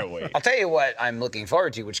 I can't wait. I'll tell you what I'm looking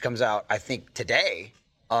forward to, which comes out, I think, today.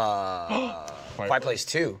 Quiet Place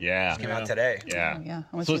 2. Yeah. Just came out today. Yeah. Oh, yeah, I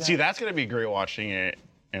wanna So see see, that. that's gonna be great watching it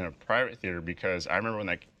in a private theater because I remember when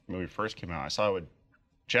that movie first came out, I saw it with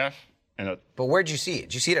Jeff and But where'd you see it?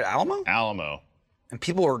 Did you see it at Alamo? Alamo. And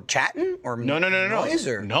people were chatting? Or No. noise,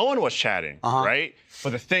 or? No one was chatting, right?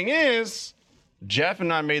 But the thing is, Jeff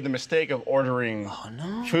and I made the mistake of ordering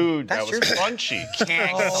food That's that was your- crunchy.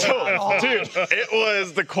 Can't So, dude, it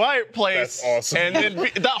was The Quiet Place. That's awesome. And then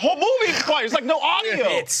that whole movie is quiet. It's like no audio.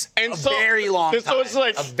 It's and a very long time. So it's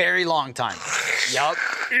like, a very long time. Yup.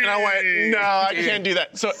 and I went, no, I Dude. can't do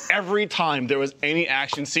that. So every time there was any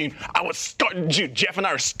action scene, I would start. Dude, Jeff and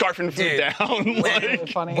I were scarfing food Dude, down. Like,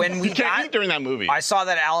 funny. When we you can't got eat during that movie. I saw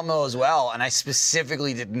that at Alamo as well, and I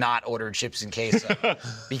specifically did not order chips and queso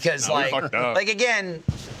because, No, we fucked up. like again,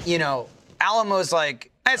 Alamo's like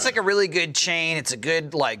it's like a really good chain. It's a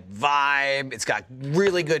good like vibe. It's got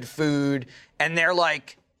really good food, and they're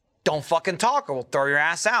like, don't fucking talk or we'll throw your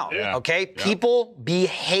ass out. Yeah. Okay, Yeah. people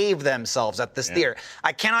behave themselves at this theater.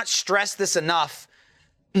 I cannot stress this enough.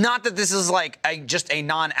 Not that this is like just a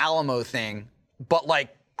non-Alamo thing, but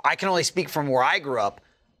like I can only speak from where I grew up.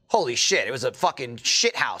 holy shit, it was a fucking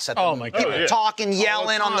shit house at the Oh, my God. people Oh, yeah. talking,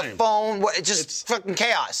 yelling on the time. phone. It's just fucking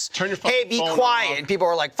chaos. Turn your Hey, fucking be phone quiet. off. And people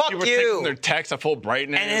were like, fuck People were you. texting their text at full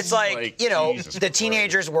brightness. And it's like, you know, Jesus the Christ.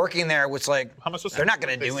 teenagers working there was like, How am I supposed to they're not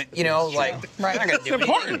going to do it, you know, like, Right. they're not going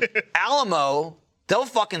to do it. Alamo, they'll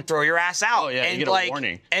fucking throw your ass out. Oh yeah, and you get like, a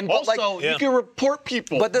warning. And but also, like, you can report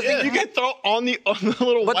people. But the thing- you can throw on the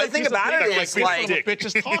little. But the white thing piece of about it paper, is, this like- little bitch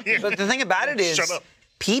is talking. but the thing about it is, Shut up.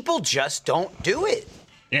 people just don't do it.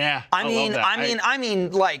 Yeah, I mean, love that. I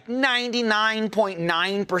mean, like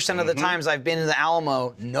 99.9% of the times I've been in the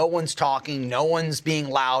Alamo, no one's talking, no one's being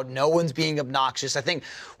loud, no one's being obnoxious. I think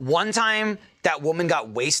one time that woman got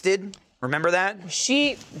wasted. Remember that?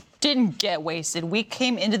 She didn't get wasted. We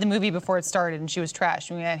came into the movie before it started, and she was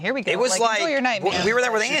trashed. We went, here we go. It was enjoy your night, man. we were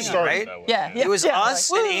there with Andy, started right? that way. Yeah, It was yeah,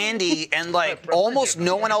 us like, and woo. Andy, and like almost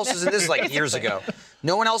no one else was in this. Is like years ago.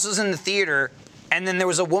 No one else was in the theater, and then there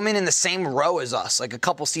was a woman in the same row as us, like a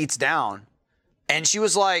couple seats down, and she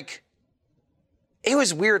was like, it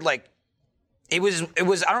was weird, like. It was.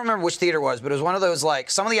 I don't remember which theater it was, but it was one of those like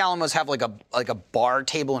some of the Alamos have like a bar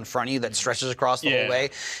table in front of you that stretches across the whole way,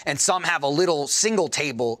 and some have a little single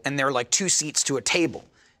table, and they're like 2 seats to a table.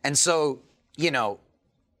 And so, you know,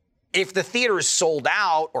 if the theater is sold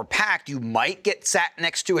out or packed, you might get sat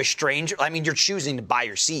next to a stranger. I mean, you're choosing to buy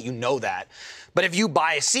your seat, you know that. But if you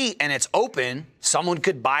buy a seat and it's open, someone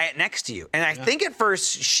could buy it next to you. And I think at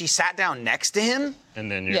first she sat down next to him. And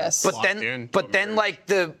then you're Yes. But locked then, in. like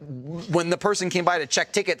when the person came by to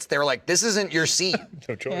check tickets, they were like, "This isn't your seat,"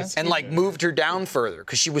 No choice. and like moved her down further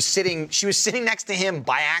because she was sitting next to him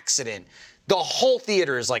by accident. The whole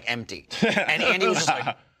theater is like empty, and Andy was just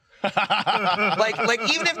like. like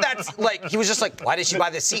even if that's like he was just like, why did she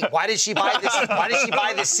buy this seat? Why did she buy this? Why did she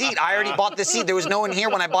buy this seat? I already bought the seat. There was no one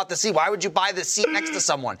here when I bought the seat. Why would you buy the seat next to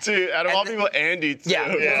someone? Dude, out of all people, Andy too. Yeah.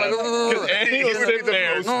 Because Andy was sitting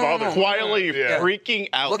there quietly freaking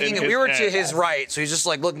out. Looking, in we his were to head. his right, so he's just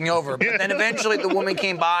like looking over. But then eventually the woman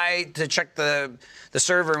came by to check the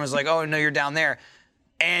server and was like, "Oh no, you're down there."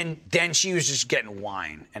 And then she was just getting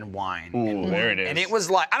wine and wine. Ooh, there it is. And it was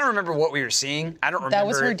like, I don't remember what we were seeing. I don't remember. That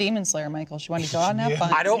was her demon slayer, Michael. She wanted to go out and have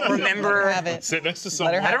fun. I don't remember. Let her have it. Sit next to Let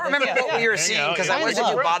someone. her I have don't remember Yeah, what we were seeing out, because yeah. I wasn't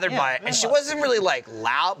love. too bothered Yeah, by it. And she wasn't really like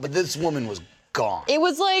loud, but this woman was gone. It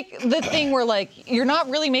was like the thing where like you're not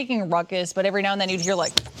really making a ruckus, but every now and then you'd hear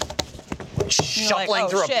like Shuffling oh,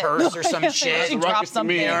 through shit. a purse or some She shit. dropped Ruckus to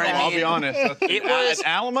something. me, I'll be honest. It was At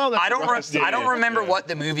Alamo. That's I don't. ruckus to I don't me. remember what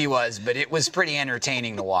the movie was, but it was pretty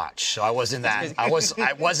entertaining to watch. So I wasn't that. I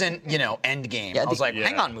wasn't. You know, Endgame. Yeah, I was like,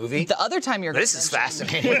 hang on, movie. The other time you're This is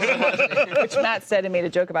fascinating. which Matt said and made a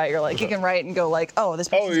joke about. You're like, you can write and go like, oh, this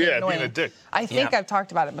person's yeah, getting annoying. being a dick. I think Yeah. I've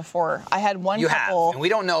talked about it before. I had one You have, couple. and we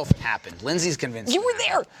don't know if it happened. Lindsay's convinced. You it were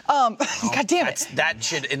happened. there. God damn it. That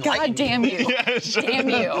should enlighten God damn you. Damn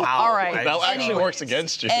you. All right. That That actually Anyways. works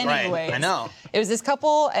against you. Anyways, I know. It was this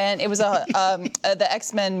couple, and it was the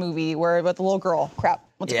X-Men movie where with the little girl. Crap.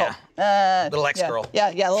 What's Yeah. it called? Little X-girl. Yeah,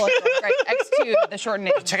 little X-girl. Right. X2, the short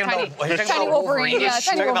name. Talking Tiny, about- you're talking tiny about Wolverine. Wolverine. Yeah, You're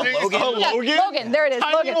tiny talking about Wolverine. Logan? Yeah, Logan? Logan. There it is.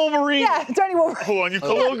 Tiny Logan. Wolverine. Yeah, tiny Wolverine. Hold on, you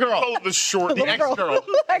call little girl. call it the short. The X-girl.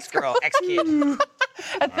 X-girl, X-kid.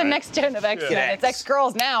 That's the next gen of X-Men. Yeah. It's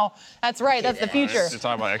X-girls now. That's right. That's the future. You're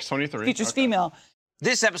talking about X-23. Future's female.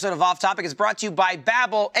 This episode of Off Topic is brought to you by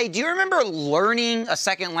Babbel. Hey, do you remember learning a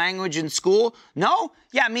second language in school? No?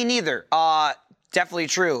 Yeah, me neither. Definitely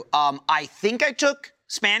true. I think I took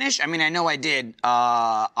Spanish. I mean, I know I did.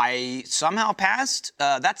 I somehow passed.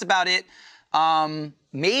 That's about it.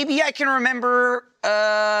 Maybe I can remember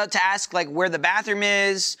to ask like where the bathroom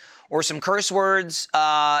is or some curse words.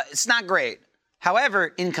 It's not great. However,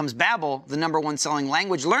 in comes Babbel, the #1 selling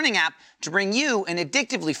language learning app, to bring you an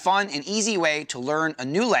addictively fun and easy way to learn a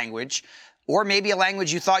new language, or maybe a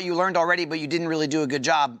language you thought you learned already, but you didn't really do a good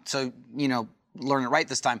job. So, you know, learn it right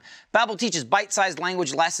this time. Babbel teaches bite-sized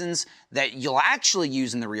language lessons that you'll actually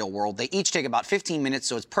use in the real world. They each take about 15 minutes,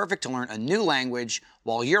 so it's perfect to learn a new language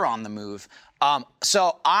while you're on the move.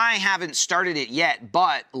 So I haven't started it yet,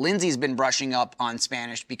 but Lindsay's been brushing up on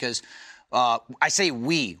Spanish because I say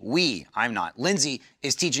I'm not. Lindsay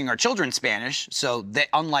is teaching our children Spanish, so they,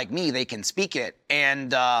 unlike me, they can speak it.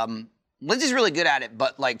 And Lindsay's really good at it,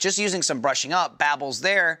 but like just using some brushing up, Babbel's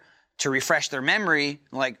there to refresh their memory.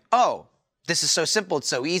 Like, oh, this is so simple, it's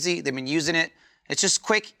so easy. They've been using it. It's just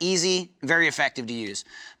quick, easy, very effective to use.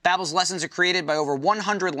 Babbel's lessons are created by over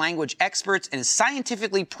 100 language experts and is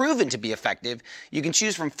scientifically proven to be effective. You can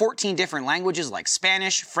choose from 14 different languages like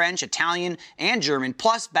Spanish, French, Italian, and German.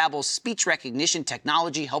 Plus, Babbel's speech recognition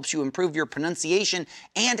technology helps you improve your pronunciation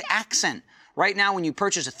and accent. Right now, when you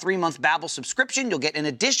purchase a 3-month Babbel subscription, you'll get an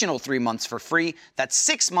additional 3 months for free. That's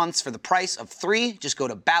 6 months for the price of 3. Just go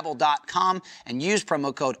to Babbel.com and use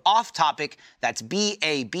promo code OFFTOPIC. That's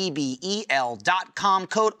BABBEL.com.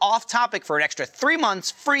 Code OFFTOPIC for an extra 3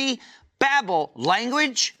 months free. Babbel,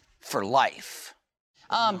 language for life.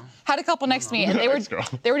 Had a couple next to me, and they were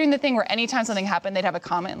doing the thing where anytime something happened, they'd have a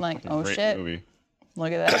comment like, "Oh Great shit, movie.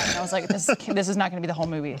 look at that." And I was like, "This is not going to be the whole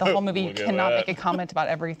movie. The whole movie, you cannot make a comment about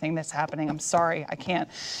everything that's happening. I'm sorry, I can't."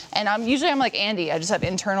 And I'm like Andy. I just have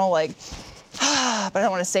internal like, but I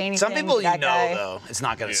don't want to say anything. Some people to that guy. though, it's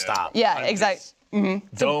not going to stop. Yeah, exactly.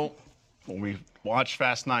 Don't, when we watch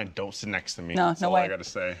Fast 9, don't sit next to me. No, That's no all way. I got to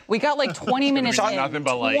say. We got like 20 minutes in. Nothing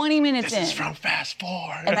but like, 20 minutes this in. is from Fast 4.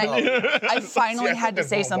 And I finally had to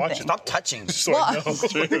say I won't watch something. it. Stop touching. So I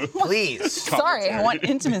know. Please. Sorry, I want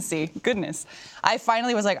intimacy. Goodness. I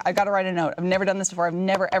finally was like, I gotta write a note. I've never done this before. I've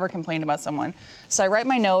never ever complained about someone. So I write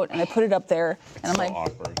my note and I put it up there. And I'm So like,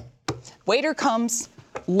 awkward. waiter comes,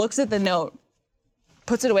 looks at the note,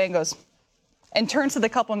 puts it away and goes, and turns to the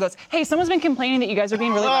couple and goes, "Hey, someone's been complaining that you guys are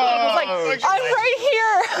being really loud." I was like, I'm right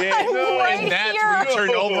here. I'm right And that's here. when you turn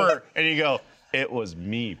over and you go, "It was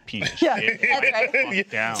me, piece of Yeah, shit." that's right.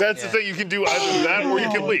 Down. That's the thing. You can do either that or you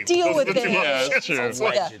can leave. Deal Those with are the two it. Yeah, options. that's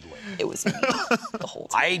true. Yeah, it was me the whole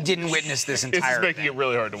time. I didn't witness this It's entire just making thing. it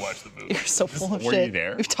really hard to watch the movie. You're so full of Were shit. you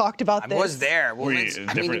there? We've talked about I this. was there. Well, Were you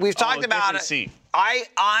I mean, different- we've talked about different it. seat.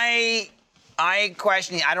 I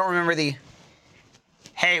question. I don't remember the.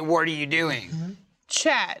 Hey, what are you doing?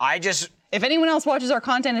 Chat. I just. If anyone else watches our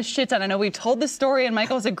content as shit ton, I know we've told this story and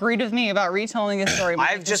Michael's agreed with me about retelling this story.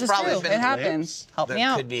 I've This just is probably true. been It happens. Help There me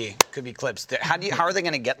out. could be clips. How are they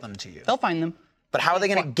going to get them to you? They'll find them. But how are they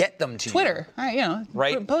going to get them to you? Twitter. All right,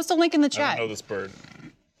 Right. Post a link in the I chat. don't know this bird.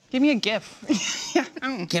 Give me a GIF.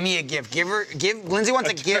 Give me a GIF. Lindsay wants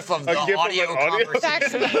a GIF of the GIF of audio an audio?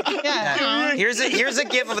 conversation. Text me. Yeah. Here's a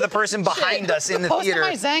GIF of the person behind us in the Post it theater on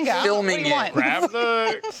my Zanga. filming What do you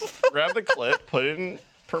it. want? grab the clip, put it in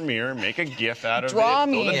Premiere, make a GIF out of Draw it,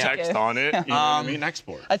 me build a a text GIF. on it, you know what I mean,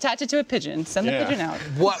 export. Attach it to a pigeon. Send the Yeah. pigeon out.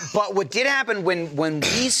 What did happen when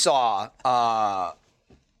we saw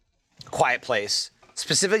Quiet Place,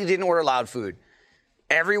 specifically didn't order loud food.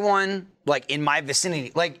 Everyone, like, in my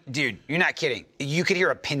vicinity, like, dude, you're not kidding. You could hear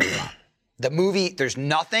a pin drop. The movie, there's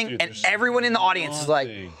nothing, and there's everyone in the audience is like,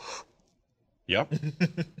 Yep.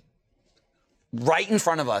 right in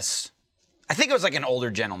front of us. I think it was like an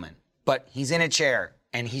older gentleman, but he's in a chair,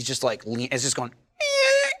 and he's just like, it's just going,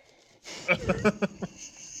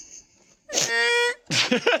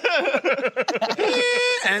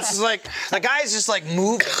 and it's just like, the guy's just like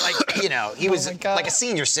moving, like, he was my God. like a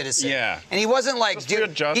senior citizen. Yeah. And he wasn't like, dude,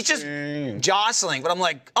 he's just readjusting. jostling, but I'm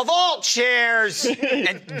like, of all chairs,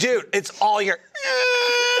 and dude, it's all your,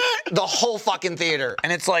 the whole fucking theater.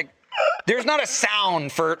 And it's like, there's not a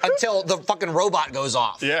sound until the fucking robot goes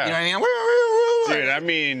off. Yeah. You know what I mean? Dude, I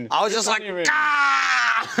mean, I was just like, ah!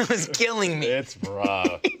 It was killing me. it's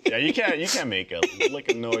rough. Yeah, you can't make a lick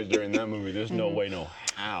of noise during that movie. There's no way, no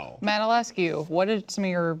how. Matt, I'll ask you, what are some of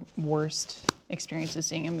your worst experiences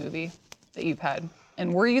seeing a movie that you've had?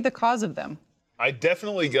 And were you the cause of them? I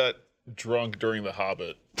definitely got drunk during The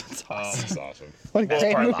Hobbit. That's awesome. That's awesome. What a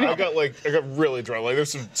great part of movie. the I got really drunk. Like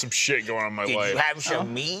there's some shit going on in my Did life. you have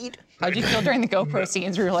some mead? How'd you feel during the GoPro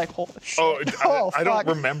scenes where you're like, holy shit? I don't fuck.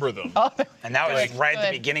 remember them. And that was right at the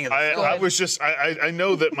Good. beginning of the film. I was just I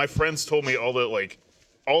know that my friends told me all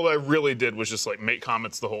I really did was just like make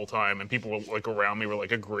comments the whole time, and people were like around me were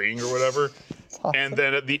like agreeing or whatever. And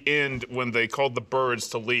then at the end, when they called the birds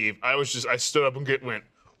to leave, I stood up and went,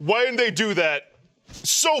 why didn't they do that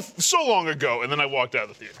so long ago? And then I walked out of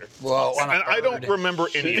the theater. Whoa, on a And I don't bird. remember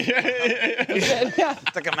any of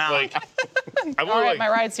it. Took him out. Like I've All only, right, my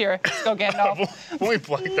ride's here. Let's go, Gandalf. I've only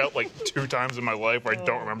blacked out like 2 times in my life where I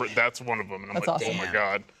don't remember it. That's one of them. And I'm That's like, awesome. oh my Damn.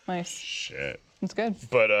 God. Nice. Shit. That's good.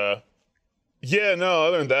 But yeah, no,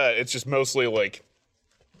 other than that, it's just mostly like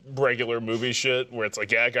regular movie shit where it's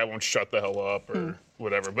like, yeah, that guy won't shut the hell up or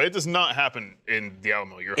whatever. But it does not happen in the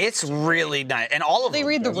Alamo. It's really nice, and all of They them.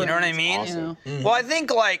 read the You know what I rooms. mean? Awesome. Well, I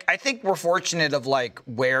think we're fortunate of like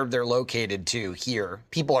where they're located too. Here,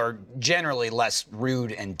 people are generally less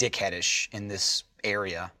rude and dickheadish in this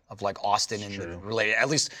area of like Austin and the related. At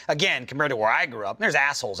least again, compared to where I grew up, there's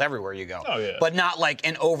assholes everywhere you go. Oh, yeah. But not like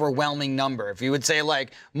an overwhelming number. If you would say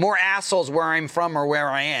like more assholes where I'm from or where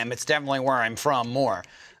I am, it's definitely where I'm from more.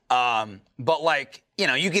 But like,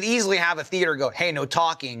 you could easily have a theater go, hey, no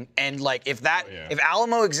talking, and like if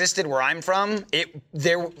Alamo existed where I'm from,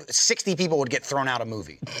 60 people would get thrown out of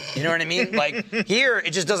movie. You know what I mean? Like here,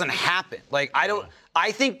 it just doesn't happen. Like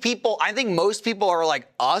I think most people are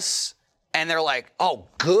like us, and they're like, oh,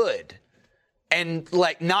 good. and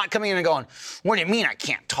like not coming in and going, what do you mean I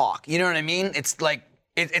can't talk? You know what I mean? It's like,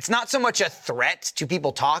 it's not so much a threat to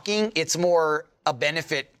people talking, it's more a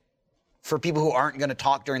benefit for people who aren't going to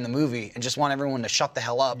talk during the movie and just want everyone to shut the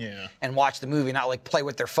hell up and watch the movie, not like play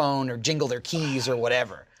with their phone or jingle their keys or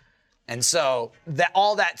whatever. And so,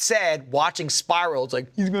 all that said, watching Spiral, it's like,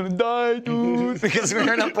 he's gonna die, dude. Because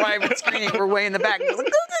we're in a private screening, we're way in the back.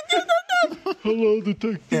 Hello,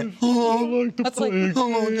 detective. I like to That's play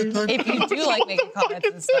like, if you do like making comments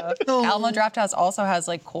and stuff, Alamo Drafthouse also has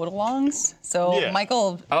like quote-alongs. So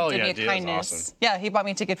Michael did me a dude, kindness. that's awesome. Yeah, he bought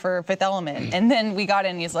me a ticket for Fifth Element, and then we got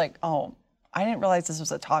in. And he's like, "Oh, I didn't realize this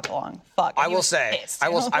was a talk-along. Fuck." I He will was say, pissed. I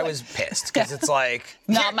was pissed because it's like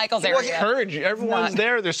not Michael's area. Encourage you. Everyone's Not-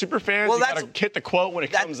 there. They're super fans. Well, you that's- gotta hit the quote when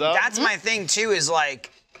it comes up. That's my thing too. Is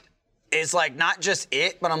like not just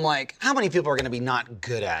it, but I'm like, how many people are gonna be not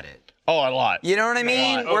good at it? Oh, a lot. You know what I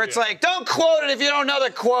mean? lot. Where it's like, don't quote it if you don't know the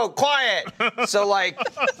quote. Quiet. So like,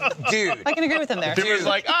 dude. I can agree with him there. Dude was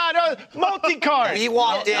like, no, multi-card. We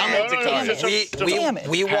walked in. Damn it.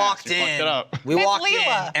 We walked You fucked in. it up. We It's walked in,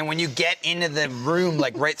 Leela. and when you get into the room,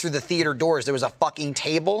 like right through the theater doors, there was a fucking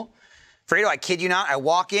table. Fredo, I kid you not. I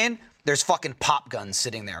walk in. There's fucking pop guns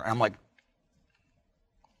sitting there, and I'm like,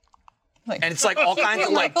 and it's like all kinds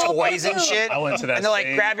of like toys and shit. I went to that and they're like,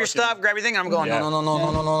 same grab your fucking- stuff, grab your thing. And I'm going, Yeah.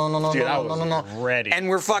 no. Dude, I no, was no, no. ready. And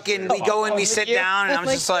we're fucking, we go and we sit down, and I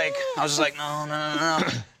was just like, no.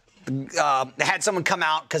 They had someone come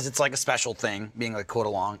out because it's like a special thing, being like quote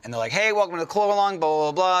along, and they're like, hey, welcome to the quote along, blah,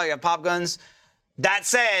 blah, blah, you have pop guns. That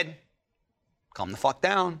said, calm the fuck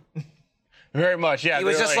down. Very much, yeah. He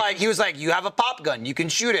was like, you have a pop gun, you can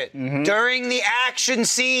shoot it. During the action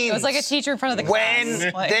scenes. It was like a teacher in front of the When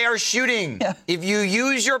class. Like- they are shooting, Yeah. if you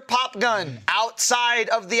use your pop gun outside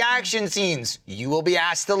of the action scenes, you will be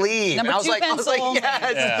asked to leave. Number And I was two like, pencil.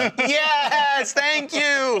 yes, yes, thank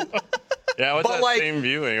you. Yeah, with But that like, same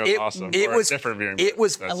viewing, it was awesome. It Or a was different viewing. It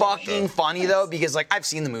was That's fucking so. funny though, because like I've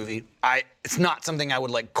seen the movie. It's not something I would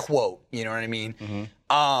like quote. You know what I mean?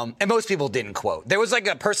 And most people didn't quote. There was like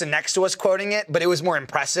a person next to us quoting it, but it was more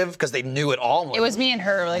impressive because they knew it all. Like, It was me and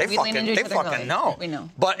her. Like, they we leaned into each fucking, other. they and fucking we're like, know. We know.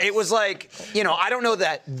 But it was like, I don't know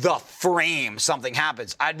that the frame something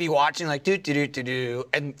happens. I'd be watching like do,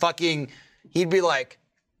 and fucking, he'd be like,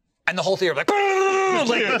 and the whole theater would be like,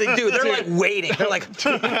 they're like waiting. They're like,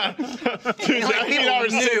 Dude, like, you know, we're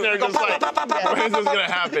sitting there Go just like, pop, pop, pop, pop, when's this gonna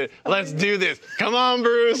happen? Let's do this. Come on,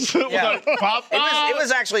 Bruce. Yeah. Pop. It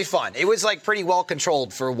was actually fun. It was like pretty well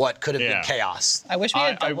controlled for what could have been Yeah. chaos. I wish we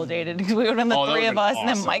had I- double dated because we would have been the Oh, that three would've of us been and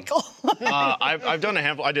then awesome. Michael. I've done a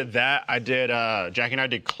handful. I did that. I did. Jackie and I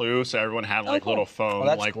did Clue, so everyone had like cool. little foam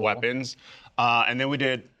that's like cool. weapons. And then we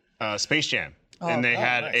did Space Jam, and they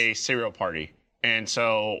had a cereal party. And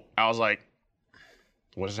so I was like,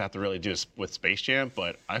 what does it have to really do with Space Jam?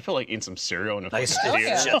 But I feel like eating some cereal in a fucking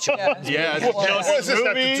Nice. theater. Yeah. Yeah, Well, you know, what it's does a this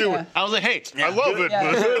have to movie. do with- I was like, hey, I love it.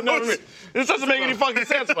 Yeah. no, this doesn't make any fucking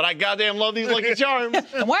sense, but I goddamn love these Lucky Charms.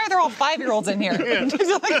 And why are there all 5-year-olds in here?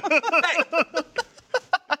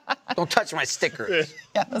 Don't touch my stickers.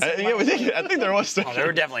 Yeah, that's Yeah, I think there was. Oh, there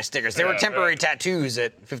were definitely stickers. There were temporary tattoos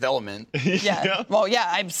at Fifth Element. yeah. Well, yeah,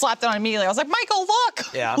 I slapped it on immediately. I was like, Michael,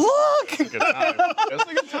 look! Yeah. Look! Good time. That's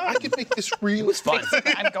a good time. I could make this real. It's fun.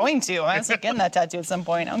 I'm going to. I'm honestly getting that tattoo at some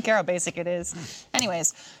point. I don't care how basic it is.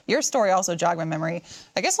 Anyways, your story also jogged my memory.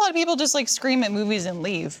 I guess a lot of people just like scream at movies and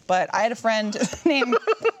leave, but I had a friend named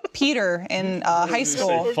Peter in high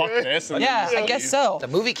school. Fuck this. Yeah, I guess so. The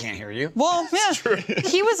movie can't hear you. Well, yeah.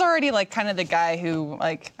 He was already like kind of the guy who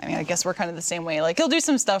like, I mean, I guess we're kind of the same way. Like he'll do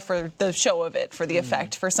some stuff for the show of it, for the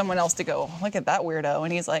effect, for someone else to go, look at that weirdo.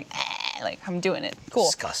 And he's like, like I'm doing it. Cool.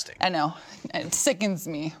 Disgusting. I know. It sickens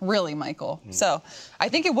me, really, Michael. So I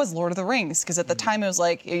think it was Lord of the Rings, because at the time it was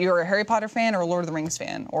like, you're a Harry Potter fan or a Lord of the Rings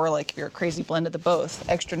fan, or like you're a crazy blend of the both,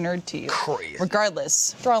 extra nerd to you. Crazy.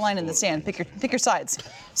 Regardless, draw a line in the sand, pick your sides.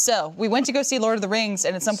 So we went to go see Lord of the Rings,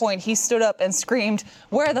 and at some point he stood up and screamed,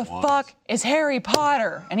 "Where the fuck is Harry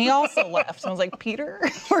Potter?" And he also left. I was like, Peter,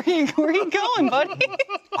 where are you going, buddy?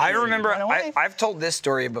 I remember, Run away. I've told this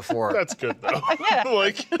story before. That's good though. Yeah,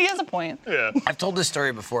 Like, he has a point. yeah. I've told this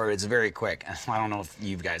story before. It's very quick. I don't know if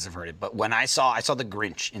you guys have heard it, but when I saw the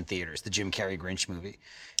Grinch in theaters, the Jim Carrey Grinch movie, it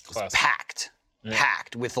was Classic.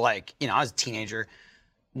 packed with like, I was a teenager,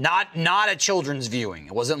 not a children's viewing.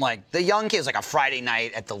 It wasn't like the young kids, like a Friday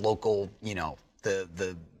night at the local,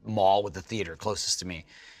 the mall with the theater closest to me.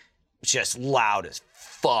 Just loud as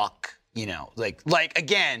fuck, like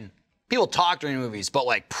again. People talk during movies, but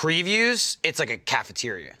like previews, it's like a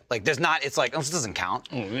cafeteria. Like it's like, this doesn't count.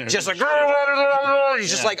 Just like, it's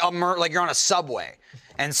just like like you're on a subway.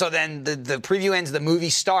 And so then the preview ends, the movie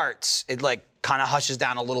starts, it like kind of hushes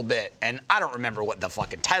down a little bit, and I don't remember what the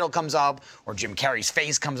fucking title comes up or Jim Carrey's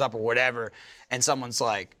face comes up or whatever, and someone's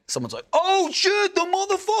like, oh shit, the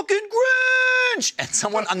motherfucking Grinch, and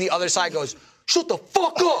someone on the other side goes, shut the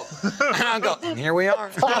fuck up, and I go, and here we are.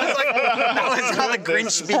 That was how the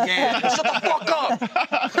Grinch began. Shut the fuck up.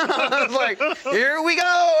 I was like, here we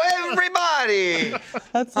go, everybody.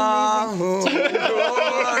 That's amazing.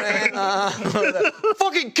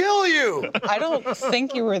 Fucking kill you. I don't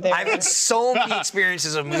think you were there. I've had so many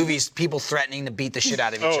experiences of movies, people threatening to beat the shit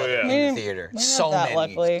out of each other in the theater. We had So that, many.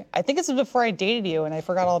 luckily. I think this was before I dated you, and I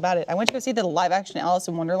forgot all about it. I went to go see the live-action Alice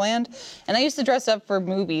in Wonderland, and I used to dress up for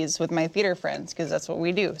movies with my theater friends, because that's what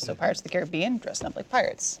we do. So Pirates of the Caribbean, dressing up like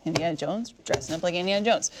pirates. Indiana Jones, dressing up like Indiana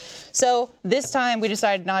Jones. So this time, we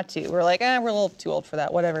decided not to. We're like, we're a little too old for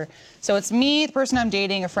that, whatever. So it's me, the person I'm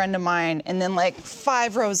dating, a friend of mine, and then like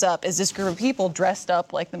 5 rows up is this group of people dressed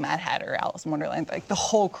up like the Mad Hatter, Alice in Wonderland, like the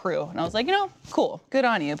whole crew. And I was like, cool, good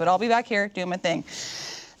on you, but I'll be back here doing my thing.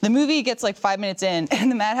 The movie gets like 5 minutes in, and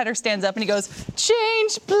the Mad Hatter stands up and he goes,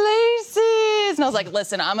 change places. And I was like,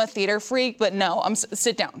 listen, I'm a theater freak, but no,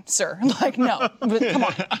 sit down, sir. Like, no, but come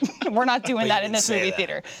on. We're not doing that in this movie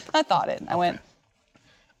theater. I thought it. I went,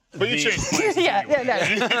 But you changed places. yeah.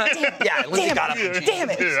 Yeah, Lindsay got up and changed. Damn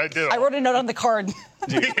it. Yeah, I did. I wrote a note on the card.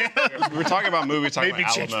 We're talking about movies, talking Maybe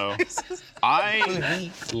about change Alamo.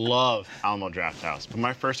 I love Alamo Drafthouse, but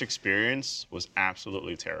my first experience was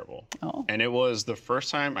absolutely terrible. Oh. And it was the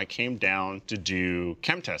first time I came down to do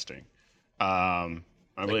chem testing.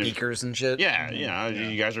 I believe Beakers and shit. Yeah,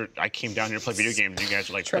 you guys are. I came down here to play video games, and you guys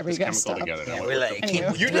are like Trevor, put this you gotta chemical stop. together. And I'm We're like,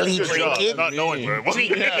 Anyway. You did a good job not knowing very well.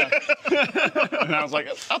 and I was like,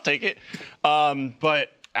 I'll take it.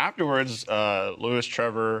 But afterwards, Lewis,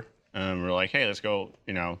 Trevor, were like, hey, let's go,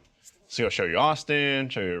 so I'll show you Austin,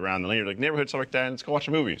 show you around the neighborhood, stuff like that, and let's go watch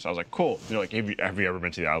a movie. So I was like, cool. And they're like, have you ever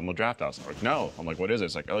been to the Alamo Drafthouse? I'm like, no. I'm like, what is it?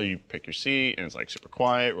 It's like, oh, you pick your seat, and it's like super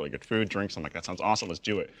quiet, really good food, drinks. I'm like, that sounds awesome. Let's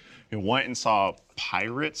do it. We went and saw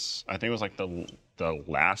Pirates. I think it was like the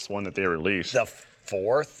last one that they released. The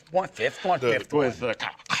fifth one. With the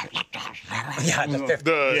Yeah, the fifth.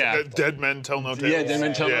 The Dead Men Tell No Tales. yeah, Dead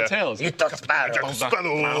Men Tell No Tales. You took spatter.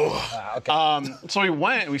 So we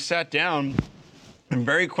went, we sat down, and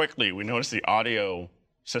very quickly we noticed the audio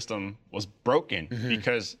system was broken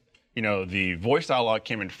because, the voice dialogue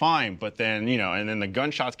came in fine, but then, and then the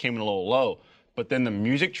gunshots came in a little low. But then the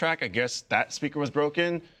music track, I guess that speaker was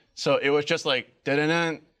broken. So it was just like,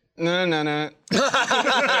 da-da-da, na-na-na. I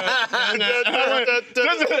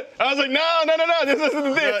was like, no, this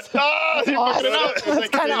isn't this. Oh, you fucked it up. That's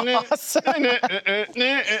kind of awesome.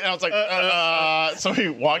 And I was like, so he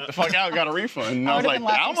walked the fuck out and got a refund. And I was like,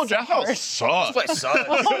 Alamo Drafthouse sucks. This place sucks.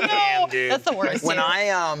 Oh, Damn, no. dude. That's the worst. When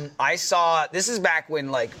yeah. I saw, this is back when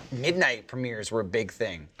like midnight premieres were a big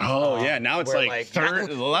thing. Oh, yeah, now it's Where, like,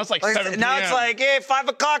 that's like 7 p.m. Now it's like, hey, 5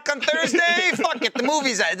 o'clock on Thursday. Fuck it, the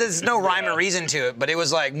movie's out. There's no rhyme or reason to it, but it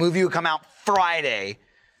was like movie would come out Friday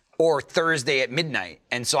or Thursday at midnight.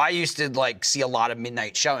 And so I used to like see a lot of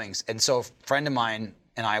midnight showings. And so a friend of mine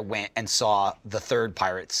and I went and saw the third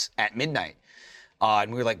Pirates at midnight.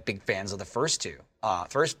 And we were like big fans of the first two.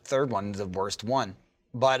 Third one, the worst one.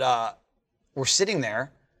 But we're sitting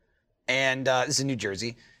there, and this is in New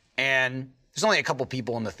Jersey, and there's only a couple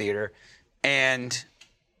people in the theater. And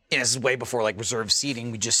this is way before like reserved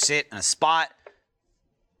seating. We just sit in a spot.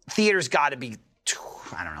 Theater's got to be,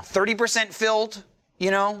 I don't know, 30% filled,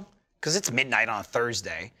 because it's midnight on a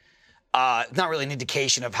Thursday. Not really an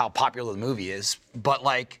indication of how popular the movie is, but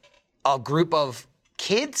like a group of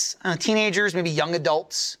kids, teenagers, maybe young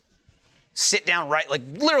adults, sit down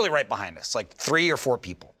literally right behind us, like 3 or 4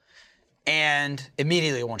 people. And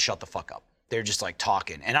immediately they won't shut the fuck up. They're just like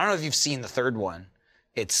talking. And I don't know if you've seen the third one.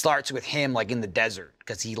 It starts with him like in the desert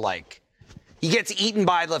because he gets eaten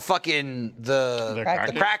by the fucking the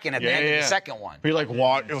Kraken at the end of the second one. He like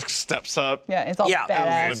steps up. Yeah, it's all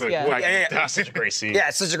badass. Yeah. That's such a great scene. Yeah,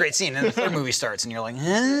 it's such a great scene. And the third movie starts, and you're like,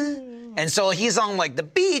 huh? And so he's on like the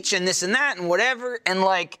beach and this and that and whatever. And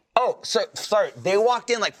like, they walked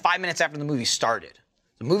in like 5 minutes after the movie started.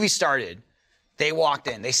 The movie started. They walked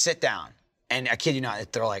in. They sit down, and I kid you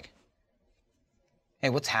not, they're like, "Hey,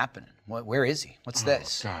 what's happening? Where is he? What's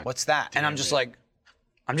this? God. What's that?" And I'm just like,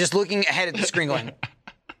 I'm just looking ahead at the screen, going,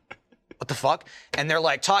 "What the fuck?" And they're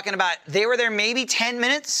like talking about. They were there maybe 10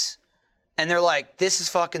 minutes, and they're like, "This is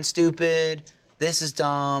fucking stupid. This is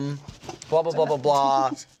dumb. Blah blah blah blah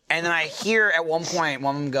blah." And then I hear at one point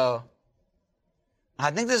one of them go, "I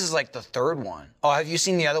think this is like the third one. Oh, have you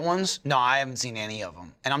seen the other ones?" "No, I haven't seen any of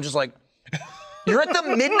them." And I'm just like, You're at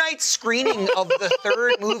the midnight screening of the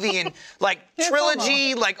third movie in like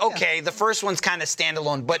trilogy. Like, okay, the first one's kind of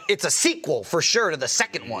standalone, but it's a sequel for sure to the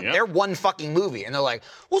second one. Yep. They're one fucking movie, and they're like,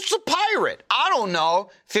 "Well, it's a pirate." I don't know.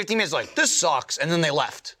 15 minutes, like, this sucks, and then they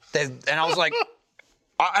left. And I was like,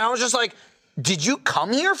 I was just like, did you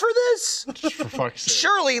come here for this? For fuck's sake.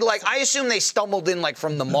 Surely, like, I assume they stumbled in like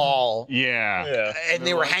from the mall, Yeah. and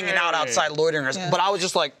they were hanging out outside loitering. But I was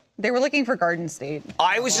just like. They were looking for Garden State.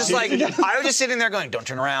 I was just like, I was just sitting there going, don't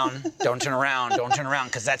turn around, don't turn around, don't turn around,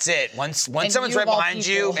 because that's it. Once someone's right behind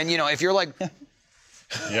you, and if you're like,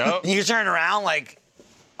 Yep. you turn around, like,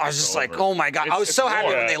 I was just like, over. oh my God. I was so happy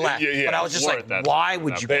when they left. Yeah, but I was just worth like, that. why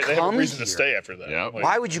would you They have a come reason here? to stay after that. Yep. Like,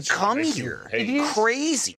 Why would you that's what come makes you here? hate.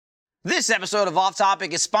 Crazy. This episode of Off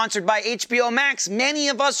Topic is sponsored by HBO Max. Many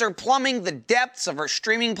of us are plumbing the depths of our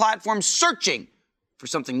streaming platforms, searching for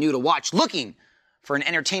something new to watch, looking for an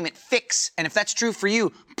entertainment fix. And if that's true for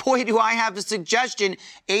you, boy, do I have a suggestion.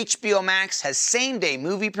 HBO Max has same-day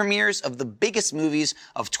movie premieres of the biggest movies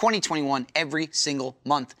of 2021 every single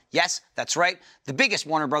month. Yes, that's right. The biggest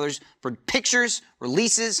Warner Brothers for pictures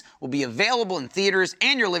releases will be available in theaters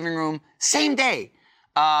and your living room same day.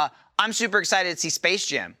 I'm super excited to see Space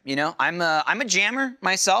Jam. I'm a jammer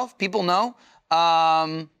myself. People know.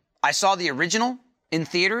 I saw the original in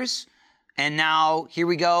theaters, and now here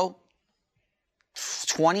we go.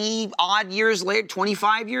 20 odd years later,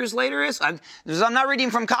 25 years later I'm not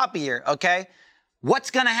reading from copy here, okay?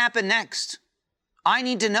 What's gonna happen next? I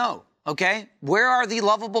need to know, okay? Where are the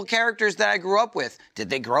lovable characters that I grew up with? Did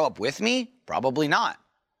they grow up with me? Probably not,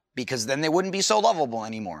 because then they wouldn't be so lovable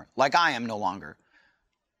anymore, like I am no longer.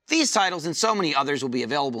 These titles and so many others will be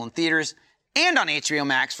available in theaters and on HBO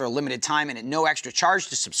Max for a limited time and at no extra charge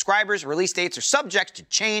to subscribers. Release dates are subject to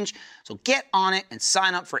change, so get on it and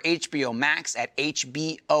sign up for HBO Max at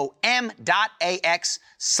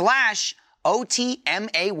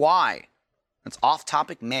hbom.ax/OTMAY. That's Off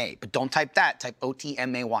Topic May, but don't type that. Type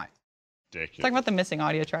OTMAY. Ridiculous. Talking about the missing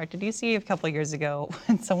audio track, did you see a couple of years ago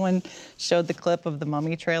when someone showed the clip of the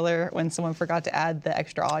Mummy trailer when someone forgot to add the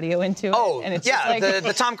extra audio into it? Oh, and it's yeah, just like,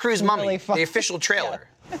 the Tom Cruise Mummy, really fun. the official trailer.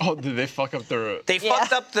 Oh, did they fuck up their? They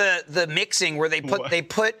fucked up the mixing where they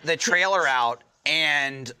put the trailer out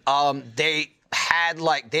and they had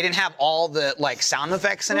they didn't have all the sound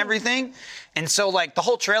effects and everything, and so the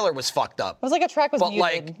whole trailer was fucked up. It was like a track was But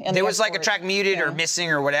muted. in there the was a export. track muted or Yeah. missing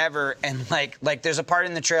or whatever, and there's a part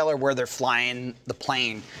in the trailer where they're flying the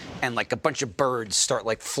plane and a bunch of birds start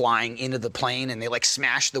flying into the plane and they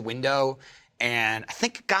smash the window. And I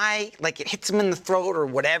think a guy, it hits him in the throat or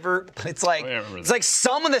whatever. But it's yeah, I remember it's that.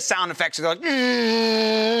 some of the sound effects are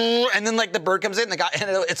and then the bird comes in and the guy, and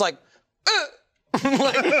it's and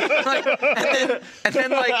then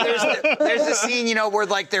there's the scene, where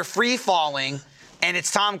they're free falling, and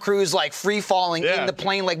it's Tom Cruise free falling in the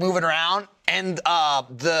plane, moving around. And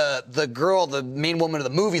the girl, the main woman of the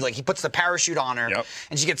movie, he puts the parachute on her,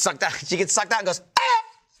 and she gets sucked out. She gets sucked out and goes, ah!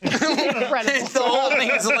 It's the whole thing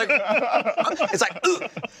is it's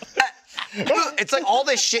it's all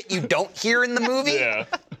this shit you don't hear in the movie,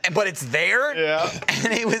 but it's there. Yeah.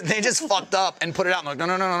 And they just fucked up and put it out. I'm like, no,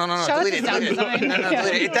 Shout delete out it, to sound design.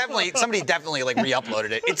 delete it. Somebody definitely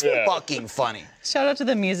re-uploaded it. It's fucking funny. Shout out to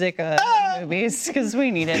the music movies, because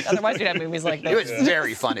we need it. Otherwise, we'd have movies like It was this.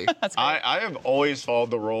 very funny. I have always followed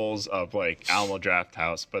the rules of Alamo Draft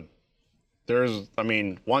House, but there's,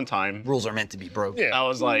 one time Rules are meant to be broken. Yeah. I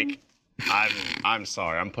was like, I'm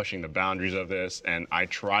sorry, I'm pushing the boundaries of this, and I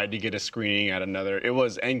tried to get a screening at another. It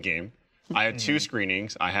was Endgame. I had two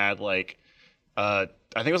screenings. I had I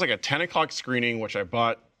think it was a 10 o'clock screening, which I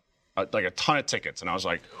bought a ton of tickets, and I was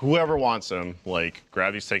like, whoever wants them,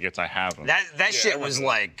 grab these tickets. I have them. That shit was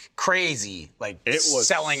crazy. It was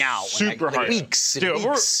selling out. super hard. Weeks and Dude,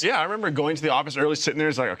 weeks. I remember going to the office early, sitting there.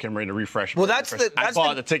 It's like, okay, I'm ready to refresh. Well, that's I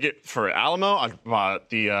bought the ticket for Alamo. I bought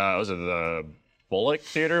the the Bullock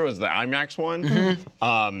Theater, was the IMAX one.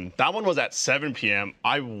 Mm-hmm. That one was at 7 p.m.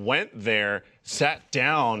 I went there, sat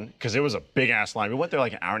down because it was a big ass line. We went there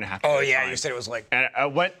an hour and a half. Oh at a yeah, time. you said it was And I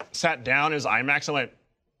went, sat down. It was IMAX. I went,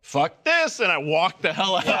 fuck this, and I walked the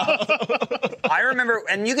hell out. I remember,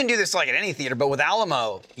 and you can do this at any theater, but with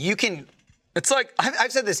Alamo, you can. It's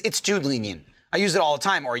I've said this. It's too lenient. I use it all the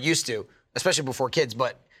time, or used to, especially before kids.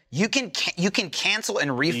 But you can cancel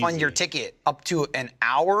and refund your ticket up to an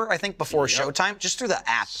hour, I think, before showtime, just through the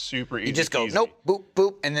app. Super easy. You just go, easy. nope, boop,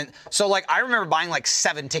 boop, and then so like I remember buying like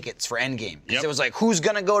 7 tickets for Endgame. Yep. It was like who's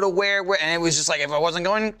gonna go to where, and it was just like if I wasn't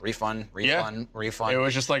going, refund. It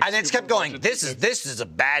was just like and it just kept going. super This is a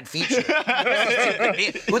bad feature.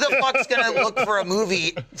 Who the fuck's gonna look for a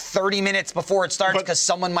movie 30 minutes before it starts because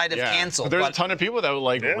someone might have canceled? But there's a ton of people that would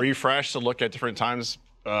like refresh to look at different times,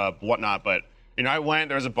 whatnot. But you know, I went.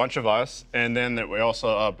 There was a bunch of us, and then we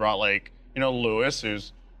also brought like Lewis,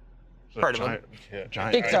 who's Heard of him.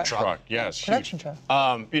 giant Big truck. Yes, Production huge.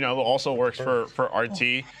 truck. Also works for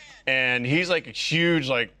RT, and he's like a huge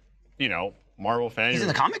Marvel fan. He's in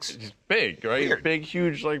the comics? He's big, right? Weird. Big,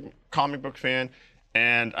 huge comic book fan.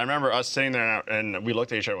 And I remember us sitting there, and we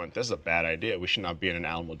looked at each other and went, this is a bad idea. We should not be in an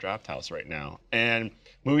Alamo Draft House right now. And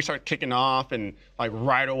when we start kicking off, and like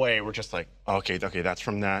right away, we're just like, okay, that's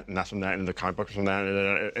from that, and that's from that, and the comic book is from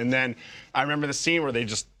that. And then I remember the scene where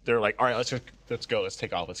they're like, all right, let's go, let's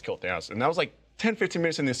take off, let's kill Thanos. And that was like 10, 15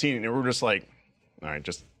 minutes in the scene, and we're just like, all right,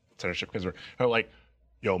 just finish it, because we're like,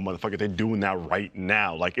 yo, motherfucker, they're doing that right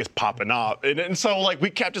now. Like, it's popping off. And so, like,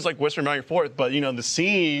 we kept just, like, whispering back and forth. But, the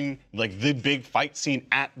scene, like, the big fight scene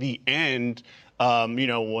at the end,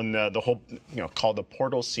 when the whole, called the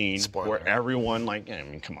portal scene, where everyone, like, I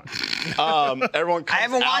mean, come on. Everyone comes I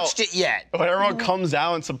haven't out, watched it yet. But everyone comes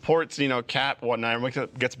out and supports, Cap and whatnot. Everyone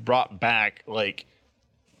gets brought back, like,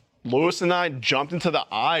 Lewis and I jumped into the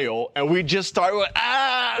aisle and we just started with,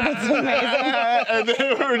 That's amazing. And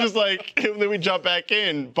then we were just like, and then we jumped back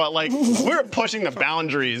in. But like, we were pushing the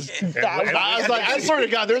boundaries. I was like, I swear to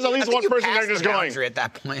God, there's at least one person there just going. At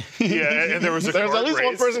that point. Yeah, and there was at least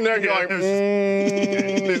one person there going,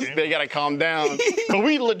 they gotta calm down. But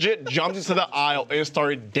we legit jumped into the aisle and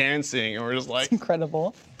started dancing. And we're just like,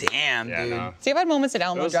 Incredible. Damn, dude. No. See, I've had moments at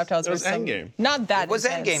Alamo Draft House. It was Endgame. Not that. It was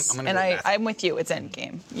intense. Endgame. I'm gonna And go with that. I'm with you. It's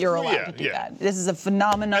Endgame. You're allowed to do yeah. that. This is a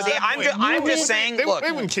phenomenon. See, I'm just saying, look,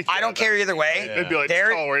 they wouldn't kick you I don't out. care either way. They'd be like,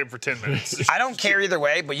 There- tolerate him for 10 minutes. I don't care either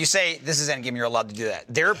way, but you say this is Endgame, you're allowed to do that.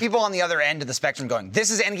 There are people on the other end of the spectrum going, this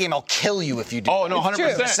is Endgame, I'll kill you if you do oh, no, that. 100%.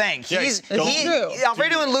 true. I'm saying, It's true.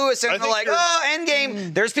 Alfredo and Lewis are I think like, you're- oh,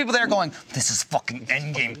 Endgame. There's people there going, this is fucking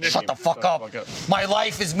Endgame. Shut the fuck up. My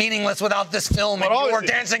life is meaningless without this film, and you are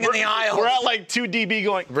dancing in the aisle. We're at like 2 dB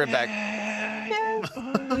going, Right back.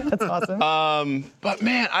 That's awesome. but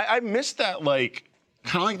man, I missed that, like,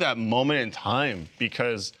 kind of like that moment in time,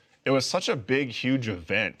 because it was such a big, huge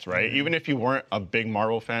event, right? Mm-hmm. Even if you weren't a big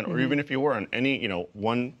Marvel fan, or even if you were on any,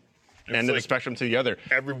 one end of the like- spectrum to the other,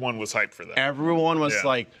 Everyone was hyped for that. everyone was Yeah.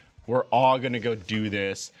 like, we're all gonna go do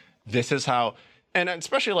this. This is how, and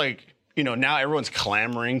especially like, now everyone's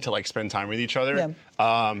clamoring to like spend time with each other.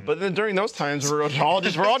 Yeah. But then during those times, we're all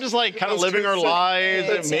just like kind of living our lives,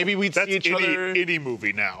 and maybe we'd That's see each other. any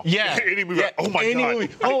movie now. Yeah. Any movie. Yeah. Like, oh my Any God.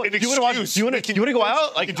 movie. Oh, An do you want to watch? excuse. Do you want to go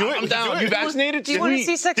out? Like, do it. I'm We can down. do it. You vaccinated? Do you want to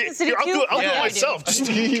see Sex and the City Here, I'll do 2? it. I'll do Yeah. it myself. Just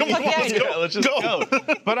come on, yeah, let's I do. go. Let's just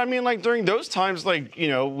go. But I mean, like during those times, like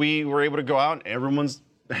we were able to go out and everyone's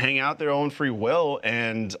hang out their own free will,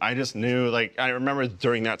 and I just knew, like, I remember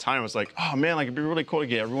during that time, I was like, oh man, like it'd be really cool to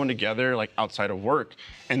get everyone together, like outside of work.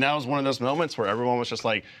 And that was one of those moments where everyone was just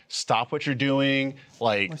like, stop what you're doing,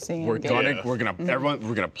 like we're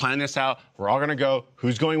gonna plan this out. We're all gonna go.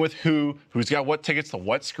 Who's going with who? Who's got what tickets to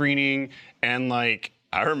what screening? And like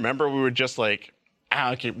I remember we were just like,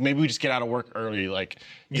 okay, maybe we just get out of work early, like,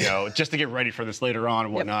 just to get ready for this later on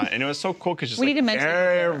and whatnot. And it was so cool because just We need to mention it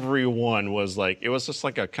there. everyone was like, it was just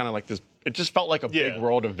like a kind of like this, it just felt like a big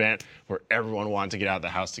world event where everyone wanted to get out of the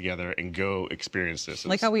house together and go experience this.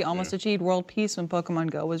 Like how we almost achieved world peace when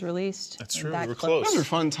Pokemon Go was released. That's true. That We were close. Those were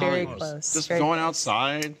fun times. Very close. Just Very going close.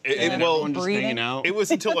 outside, Well, everyone just breathing. hanging out. It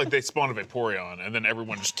was until like they spawned a Vaporeon, and then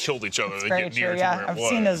everyone just killed each other to Very get true. near to Yeah, where it I've was.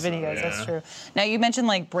 seen those videos. Yeah. That's true. Now you mentioned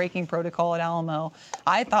like breaking protocol at Alamo.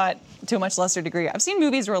 I thought to a much lesser degree. I've seen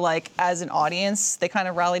movies where like as an audience they kind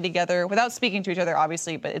of rally together without speaking to each other,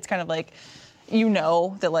 obviously, but it's kind of like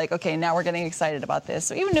that like, okay, now we're getting excited about this.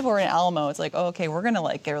 So even if we're in Alamo, it's like, oh, okay, we're gonna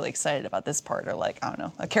like get really excited about this part, or like, I don't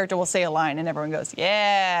know, a character will say a line and everyone goes,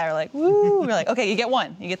 yeah, or like, woo. We're like, okay, you get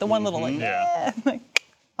one. You get the one little like, yeah. Like,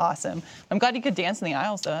 awesome. I'm glad you could dance in the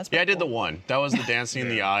aisles though. That's Yeah, I pretty did the cool. one. That was the dancing in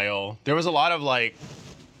the aisle. There was a lot of like,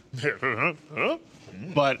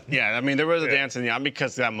 but yeah, I mean, there was a dance in the aisle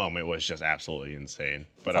because that moment was just absolutely insane.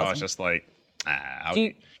 But I was just like, I'll Do you-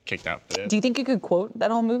 get kicked out for this. Do you think you could quote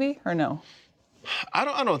that whole movie or no? I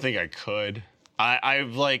don't think I could.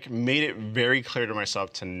 I've like made it very clear to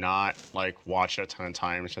myself to not like watch it a ton of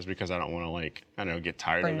times just because I don't want to like, I don't know, get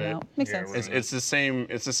tired Burn of it it. out. Makes Yeah, sense.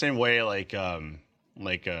 It's the same way like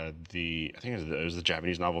like I think it was the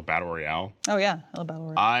Japanese novel Battle Royale. Oh yeah, I love Battle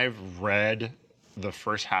Royale. I've read the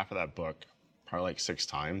first half of that book probably like 6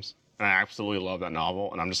 times, and I absolutely love that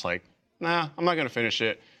novel. And I'm just like, nah, I'm not gonna finish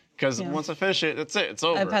it because once I finish it, that's it. It's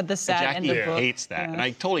over. I've had the sad Jackie end of book. hates that, and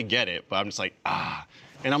I totally get it. But I'm just like,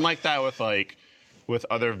 and I'm like that with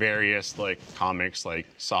other various like comics like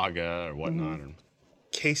Saga or whatnot.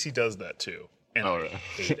 Casey does that too. And Oh, I yeah.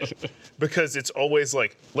 hate it. Because it's always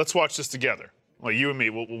like, let's watch this together. Like you and me,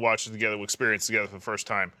 we'll watch it together, we'll experience it together for the first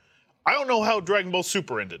time. I don't know how Dragon Ball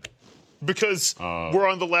Super ended. Because we're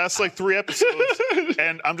on the last like 3 episodes,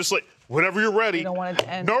 and I'm just like, whenever you're ready. You don't want it to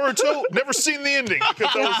end. Naruto, never seen the ending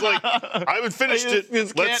because I was like, I haven't finished it.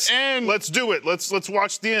 This can't end. Let's do it. Let's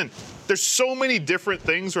watch the end. There's so many different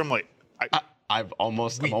things where I'm like, I'm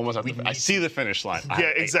almost at I see the finish line. Yeah,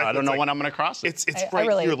 exactly. I don't It's know like- when I'm gonna cross it. it's I right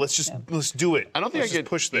relate. here. Let's do it. I don't think Let's I could just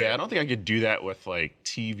push there. Yeah, I don't think I could do that with like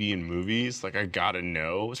TV and movies. Like I gotta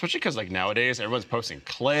know, especially because like nowadays everyone's posting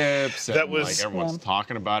clips and That was- like everyone's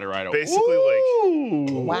talking about it right away. Basically, Ooh.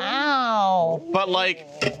 Wow. But like,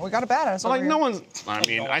 We got a badass. like over no here. one's. I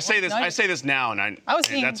mean, I say this now, and I was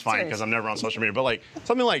and being that's fine serious. because I'm never on social media. But like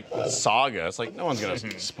something like Saga, it's like no one's gonna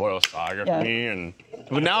spoil Saga Yeah. for me.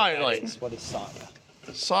 But now I like What is Saga?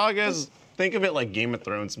 Sagas. Think of it like Game of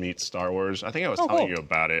Thrones meets Star Wars. I think I was Oh, telling cool. you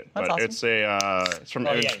about it, That's but awesome. it's from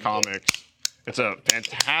Oh, Image yeah, you did. Comics. It's a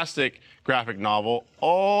fantastic graphic novel.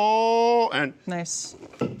 Oh, and Nice.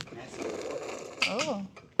 Oh.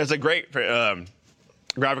 it's a great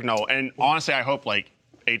graphic novel. And honestly, I hope like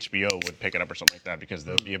HBO would pick it up or something like that because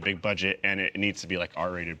there'll be a big budget and it needs to be like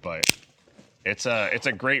R-rated. But it's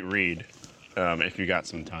a great read if you got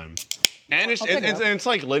some time. And it's pick it up. it's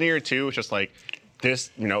like linear too. It's just like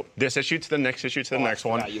this, this issue to the next issue to the next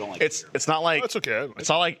one. forgot you don't like It's not like That's okay. It's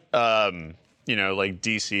not like like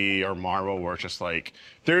DC or Marvel where it's just like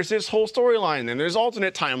there's this whole storyline, and there's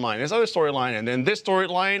alternate timeline, there's other storyline, and then this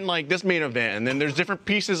storyline, like this main event, and then there's different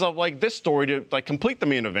pieces of like this story to like complete the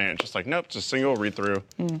main event. It's just like nope, it's a single read through.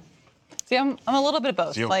 See, I'm a little bit of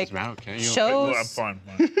both. You don't- Like okay, you don't- shows, Well, I'm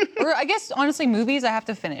fine. or I guess honestly, movies I have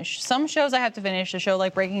to finish. Some shows I have to finish. A show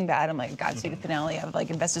like Breaking Bad, I'm like, gotta see the finale. I've like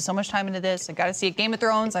invested so much time into this. I gotta see it. Game of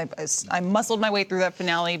Thrones, I muscled my way through that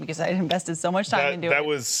finale because I had invested so much time into That it.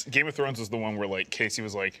 was Game of Thrones was the one where like Casey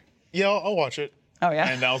was like, yeah, I'll watch it. Oh, yeah?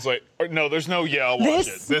 And I was like, no, there's no I'll watch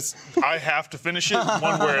it. This I have to finish it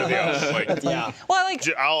one way or the other. Like, Yeah. Well, like,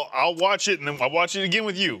 I'll watch it and then I'll watch it again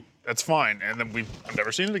with you. That's fine. And then I've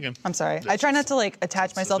never seen it again. I'm sorry. I try not to like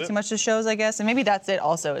attach myself it. too much to shows, I guess, and maybe that's it.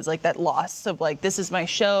 Also, is like that loss of like this is my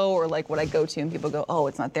show, or like what I go to, and people go, oh,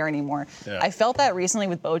 it's not there anymore. Yeah. I felt that recently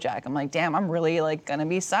with BoJack. I'm like, damn, I'm really like gonna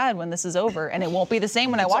be sad when this is over, and it won't be the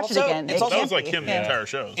same when I watch also- it again. it's It also- That can't was like be. him the Yeah. entire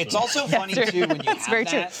show. It's so. also funny true. too when you It's have very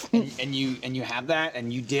that, and you have that,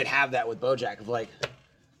 and you did have that with BoJack of like,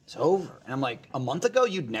 it's over, and I'm like, a month ago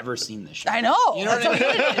you'd never seen this show. I know. You know what I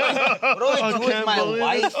mean? What do I do with my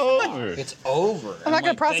life? It's over. It's over. I'm not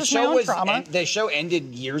gonna process my own trauma. The show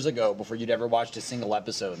ended years ago before you'd ever watched a single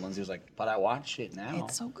episode. And Lindsay was like, but I watched it now.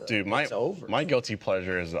 It's so good. Dude, It's over. my guilty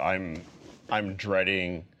pleasure is I'm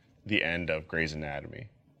dreading the end of Grey's Anatomy.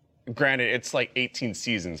 Granted, it's like 18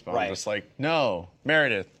 seasons, but Right. I'm just like, no,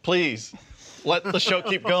 Meredith, please, let the show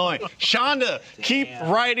keep going. Shonda, keep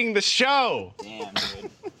writing the show. Damn,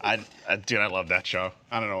 dude. Dude, I love that show.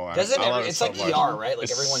 I don't know why. Does it I love ever- it's so like much. ER, right? Like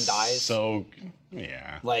It's everyone dies? So,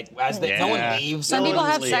 yeah. Like as no one leaves. Some people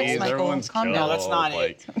have sex, leaves, Michael. everyone's Calm killed. down. No, that's not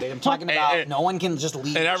like- it. I'm talking about and- no one can just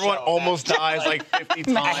leave. And the everyone show. almost dies like 50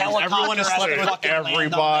 times. helicopter Everyone has has slept to with fucking land on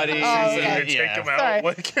everybody. them. Oh, okay. They take him out. Sorry.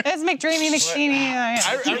 Like, It's McDreamy,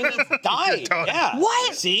 McSteamy. Jimmy died. Yeah.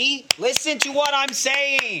 What? See? Listen to what I'm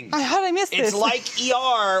saying. How did I miss this? It's like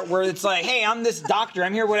ER where it's like, hey, I'm this doctor.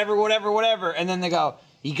 I'm here, whatever. And then they go,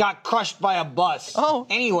 he got crushed by a bus. Oh.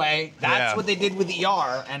 Anyway, that's Yeah. what they did with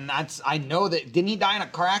ER. And I know that, didn't he die in a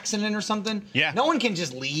car accident or something? Yeah. No one can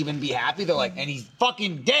just leave and be happy. They're like, and he's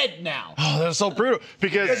fucking dead now. Oh, that's so brutal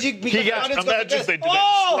because he got. It's like imagine this. if they did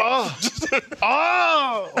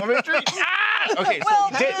Oh! I'm intrigued. Okay,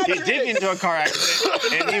 so he did get into a car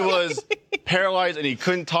accident and he was paralyzed and he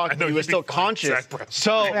couldn't talk. know He was you'd be still fine, conscious. Zach Braff.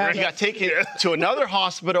 So he got taken to another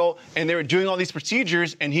hospital and they were doing all these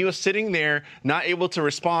procedures and he was sitting there not able to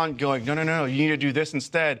respond, going, no, you need to do this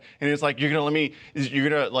instead. And it's like,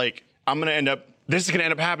 I'm gonna end up. This is gonna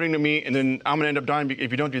end up happening to me, and then I'm gonna end up dying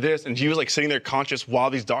if you don't do this. And he was like sitting there conscious while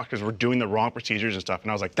these doctors were doing the wrong procedures and stuff.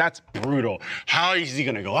 And I was like, that's brutal. How is he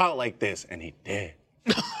gonna go out like this? And he did.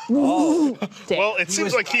 Well, it seems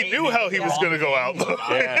was like he right. knew how he was going to go out.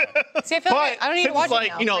 Yeah. See, I feel like But I don't need to watch it's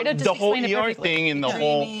like, it now. Fredo just the whole explained it ER perfectly. thing and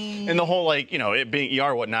the whole like, it being ER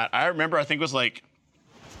and whatnot. I remember, I think it was like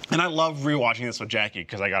And I love rewatching this with Jackie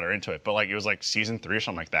because I got her into it. But like it was like season 3 or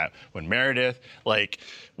something like that when Meredith like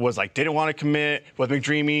was like didn't want to commit with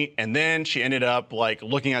McDreamy, and then she ended up like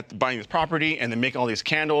looking at buying this property and then making all these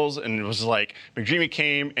candles, and it was like McDreamy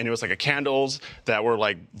came and it was like a candles that were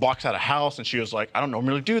like boxed out of house, and she was like, I don't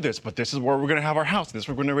normally do this, but this is where we're gonna have our house, and this is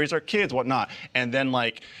where we're gonna raise our kids, whatnot. And then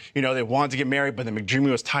like they wanted to get married, but then McDreamy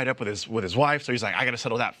was tied up with his wife, so he's like, I gotta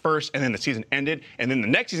settle that first. And then the season ended, and then the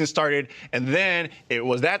next season started, and then it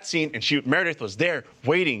was that scene, and Meredith was there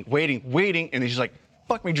waiting, and then she's like,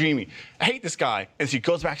 fuck McDreamy, I hate this guy. And she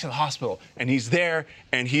goes back to the hospital, and he's there,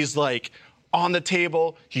 and he's like on the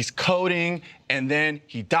table, he's coding, and then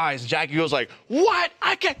he dies. Jackie goes like, what?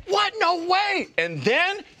 What? No way. And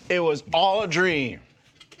then it was all a dream.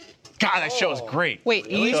 God, that show is great. Wait,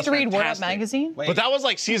 you used to read Word Up magazine? But that was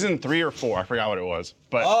like season 3 or 4. I forgot what it was.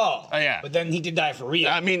 But yeah. But then he did die for real.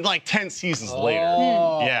 I mean, like 10 seasons later.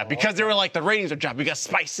 Yeah, because they were like, the ratings are dropping. We got to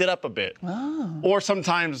spice it up a bit. Or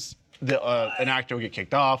sometimes an actor would get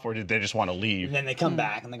kicked off, or did they just want to leave? And then they come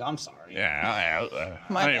back and they go, I'm sorry. Yeah,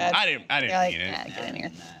 I didn't mean it. Get in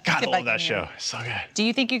here. God, I Get love back that in show. here. It's so good. Do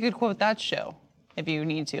you think you could quote that show if you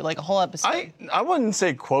need to, like a whole episode? I wouldn't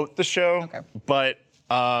say quote the show, Okay. but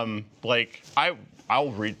like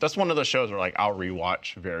I'll read. That's one of the shows where like I'll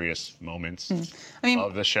rewatch various moments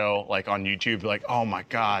of the show, like on YouTube. Like, oh my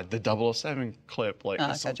God, the 007 clip, like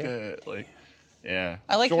it's so gotcha. good. Like, yeah.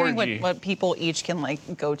 I like Georgie. hearing what people each can like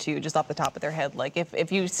go to just off the top of their head. Like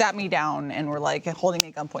if you sat me down and were like holding me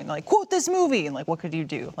at gunpoint, like quote this movie, and like what could you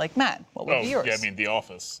do? Like Matt, what would be yours? Yeah, I mean, The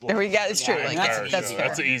Office. There we go. It's true. Yeah, Like that's fair.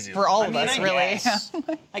 That's easy. For all I of mean, us, I really. guess.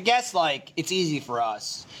 I guess like it's easy for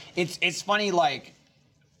us. It's funny, like,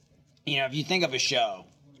 if you think of a show,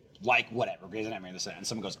 like whatever, Grey's Anatomy, and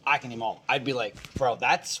someone goes, I can name all. I'd be like, bro,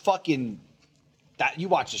 that's fucking. That you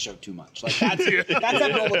watch the show too much. Like that's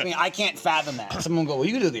abnormal with me. I can't fathom that. Someone will go, well,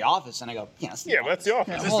 you can do The Office, and I go, yeah, that's The That's The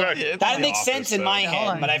Office. well, Exactly. That makes sense in my Hold head,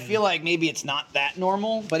 on. but I feel like maybe it's not that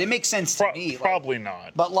normal. But it makes sense to me. Like, Probably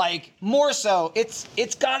not. but like more so, it's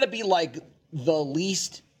got to be like the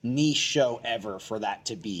least niche show ever for that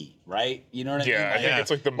to be, right? You know what I mean? Yeah, I think it's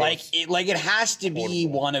like the most. It has to be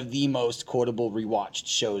quotable. one of the most quotable rewatched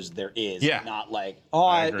shows there is. Yeah. Not like,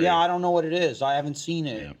 I agree. I don't know what it is. I haven't seen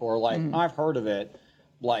it, or like I've heard of it.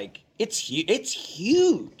 Like it's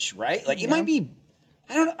huge, right? Like it might be.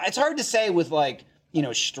 I don't know. It's hard to say with like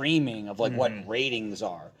streaming of like what ratings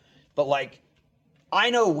are, but like. I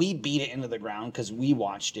know we beat it into the ground because we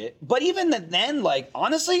watched it. But even then, like,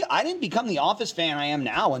 honestly, I didn't become the Office fan I am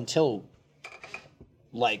now until,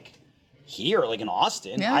 like, here, like in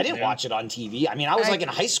Austin. Yeah. I didn't watch it on TV. I mean, I was like in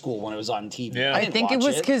high school when it was on TV. Yeah. I didn't think it watch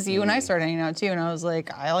was because you and I started hanging out too, and I was like,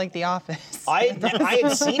 I like The Office. I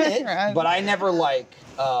had seen it, but I never, like,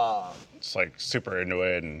 It's like super into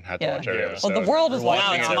it and had to Yeah. watch every Yeah. episode. Well, the world is Wow,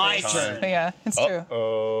 watching it's it. my every turn. time. Yeah, it's true.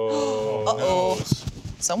 Oh.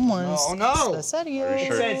 Someone's. Oh, no. It said you.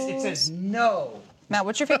 it says no. Matt,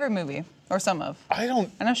 what's your favorite movie or some of? I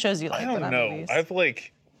don't I know shows you like, I but don't not know. movies. I've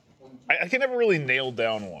like, I can never really nail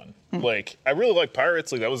down one. Like, I really like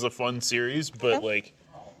Pirates. Like, that was a fun series, but like,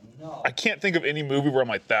 I can't think of any movie where I'm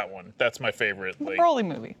like, that one. That's my favorite. Like, Broly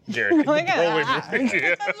movie. Jared, Like, Broly movie.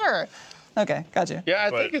 Yeah. Sure. Okay, gotcha. Yeah, I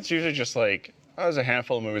But- think it's usually just like there's a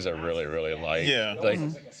handful of movies I really, really like. Yeah. Like,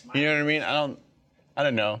 you know what I mean? I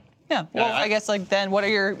don't know. Yeah. Well, Yeah, I guess like then, what are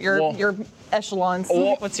your Well- echelons?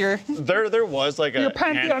 Well- What's your? There was like Your a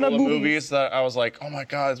pantheon handful of of movies. movies that I was like, oh my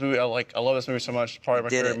God, this movie, I love this movie so much. It's probably my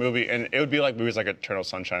Did favorite it. movie. And it would be like movies like Eternal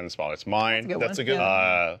Sunshine of the Spotless Mind. Good That's one. a good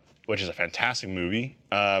Yeah. one. Which is a fantastic movie.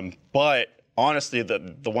 But honestly,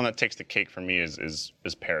 the one that takes the cake for me is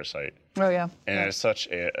Parasite. Oh yeah. And it's such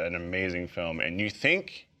an amazing film. And you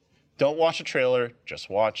think, don't watch the trailer, just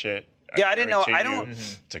watch it. Yeah, I didn't know- guarantee I you, don't-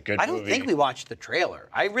 It's a good I movie. don't think we watched the trailer.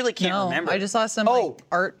 I really can't No, remember. I just saw some Oh, like,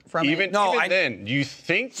 art from Even, it. No, even I- then, you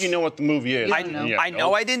think you know what the movie is. I and know. you have I know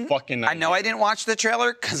no I didn't. Fucking I know I didn't watch the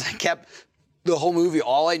trailer because I kept the whole movie.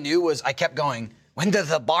 All I knew was I kept going. When do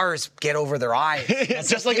the bars get over their eyes? That's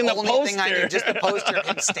Just like in the only thing I knew. poster. Just the poster of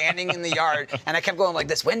him standing in the yard, and I kept going like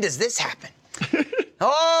this. When does this happen?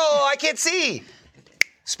 Oh, I can't see.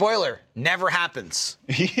 Spoiler: never happens.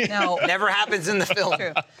 No. Never happens in the film.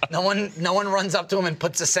 True. No one runs up to him and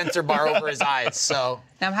puts a sensor bar over his eyes. So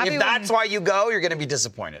Now, I'm happy if when- that's why you go, you're going to be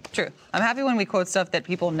disappointed. True. I'm happy when we quote stuff that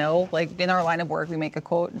people know. Like in our line of work, we make a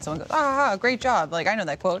quote and someone goes, "Ah, great job!" Like I know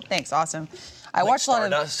that quote. Thanks, awesome. I watch a lot of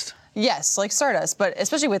Stardust. yes, like Stardust, but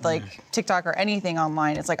especially with like TikTok or anything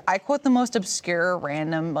online, it's like I quote the most obscure,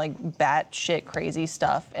 random, like batshit crazy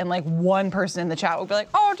stuff, and like one person in the chat will be like,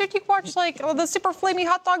 "Oh, did you watch like the super flamey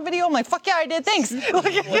hot dog video?" I'm like, "Fuck yeah, I did. Thanks."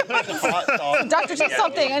 Like, hot dog Doctor did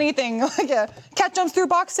something, anything. Like a cat jumps through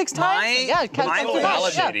box 6 times. Cat jumps through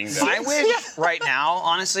box. I wish right now,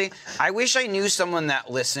 honestly, I wish I knew someone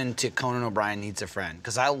that listened to Conan O'Brien Needs a Friend,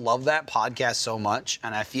 because I love that podcast so much,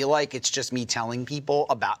 and I feel like it's just me telling people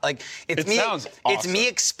about, like, it's me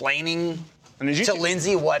explaining to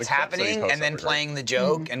Lindsay what's happening and then playing the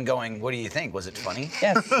joke and going, what do you think? Was it funny?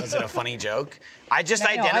 Yes. Was it a funny joke? I just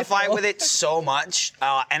identify with it so much,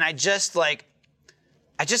 and I just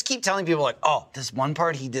keep telling people, like, oh, this one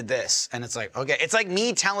part he did this, and it's like, okay, it's like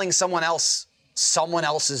me telling someone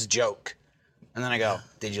else's joke, and then I go,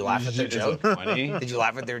 did you laugh at their joke? Funny? Did you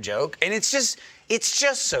laugh at their joke? And it's just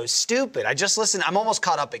so stupid. I just listened. I'm almost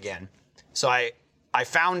caught up again, so I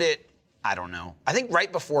found it. I don't know. I think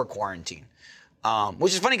right before quarantine.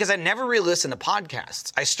 Which is funny because I never really listened to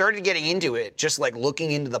podcasts. I started getting into it just like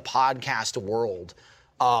looking into the podcast world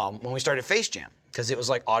when we started Face Jam, because it was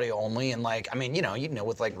like audio only, and like, I mean, you know,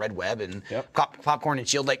 with like Red Web and Popcorn and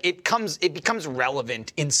Shield, like it becomes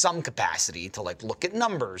relevant in some capacity to like look at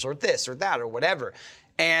numbers or this or that or whatever.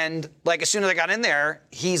 And like as soon as I got in there,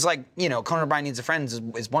 he's like, you know, Conan O'Brien Needs a Friend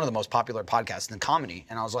is one of the most popular podcasts in comedy,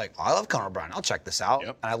 and I was like, oh, I love Conan O'Brien. I'll check this out,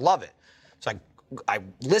 and I love it. So I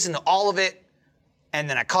listened to all of it. And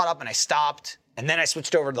then I caught up and I stopped. And then I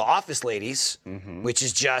switched over to The Office Ladies, which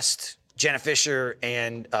is just Jenna Fisher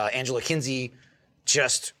and Angela Kinsey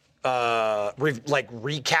just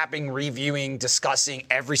recapping, reviewing, discussing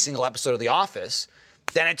every single episode of The Office.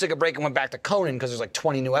 Then I took a break and went back to Conan because there's like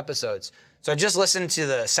 20 new episodes. So I just listened to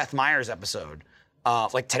the Seth Meyers episode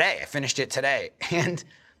like today. I finished it today. And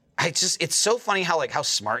it's so funny how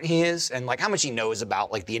smart he is and like how much he knows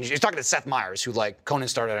about like the industry. He's talking to Seth Meyers, who like Conan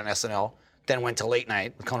started on SNL. Then went to Late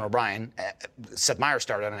Night with Conan O'Brien. Seth Meyers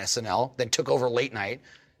started on SNL, then took over Late Night,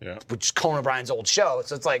 which is Conan O'Brien's old show.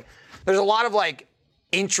 So it's like, there's a lot of like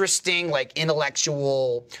interesting, like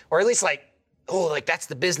intellectual, or at least like, oh, like that's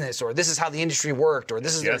the business, or this is how the industry worked, or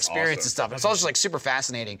this is their experience and stuff. And it's all just like super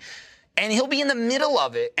fascinating. And he'll be in the middle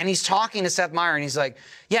of it, and he's talking to Seth Meyers, and he's like,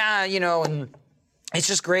 yeah, you know, and it's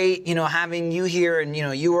just great, you know, having you here, and, you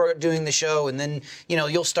know, you are doing the show, and then, you know,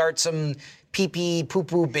 you'll start some pee-pee,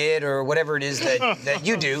 poo-poo bit or whatever it is that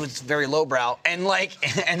you do. It's very lowbrow. And like,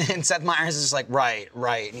 and then Seth Meyers is just like, right.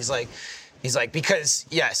 And he's like, because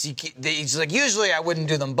yes, he's like, usually I wouldn't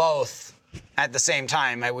do them both at the same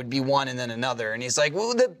time. I would be one and then another. And he's like,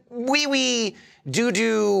 well, the wee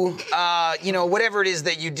do, you know, whatever it is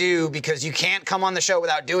that you do, because you can't come on the show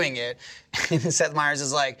without doing it. And Seth Meyers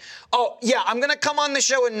is like, oh, yeah, I'm going to come on the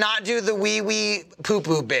show and not do the wee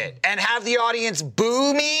poo-poo bit and have the audience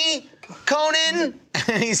boo me, Conan.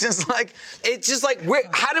 And he's just like, it's just like,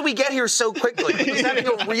 how did we get here so quickly? He's having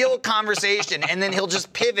a real conversation, and then he'll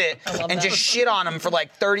just pivot and just shit on him for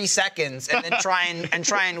like 30 seconds and then try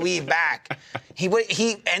and weave back. He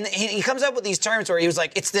comes up with these terms where he was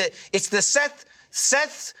like, it's the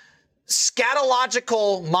Seth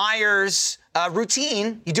scatological Myers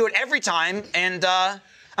routine. You do it every time, and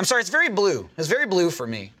I'm sorry, it's very blue. It's very blue for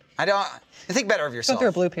me. I think better of yourself.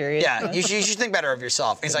 Went through a blue period. Yeah, you should think better of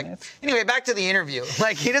yourself. He's like, anyway, back to the interview.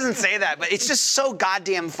 Like, he doesn't say that, but it's just so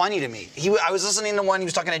goddamn funny to me. I was listening to one, he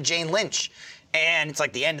was talking to Jane Lynch, and it's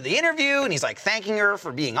like the end of the interview, and he's like thanking her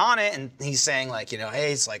for being on it, and he's saying like, you know,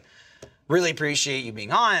 hey, it's like, really appreciate you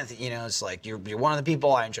being on it. You know, it's like, you're one of the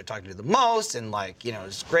people I enjoy talking to the most, and like, you know,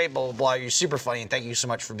 it's great, blah, blah, blah. You're super funny, and thank you so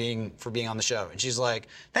much for being on the show. And she's like,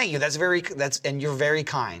 thank you, and you're very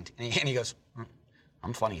kind. And he goes,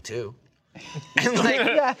 I'm funny too. And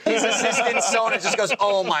like his assistant Sona just goes,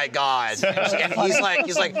 oh my God. And he's like,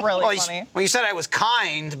 really funny. Well, you said I was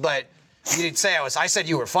kind, but you didn't say I said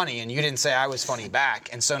you were funny, and you didn't say I was funny back.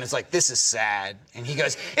 And Sona's like, this is sad. And he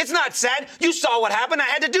goes, it's not sad. You saw what happened. I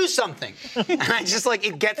had to do something. And I just like,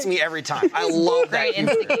 it gets me every time. I love that. Great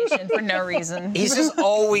instigation for no reason. He's just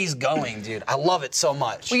always going, dude. I love it so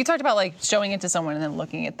much. Well, you talked about like showing it to someone and then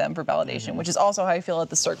looking at them for validation, which is also how I feel at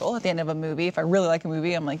the circle at the end of a movie. If I really like a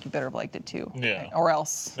movie, I'm like, you better have liked it too. Yeah. Right? Or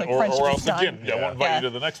else. Like, or else is done. again, I won't invite you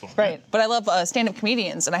to the next one. Right. But I love stand-up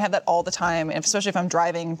comedians, and I have that all the time. And especially if I'm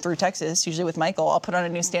driving through Texas, usually with Michael, I'll put on a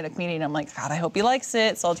new stand-up comedian. I'm like, God, I hope he likes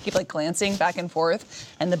it. So I'll keep like glancing back and forth.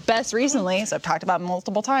 And the best recently, so I've talked about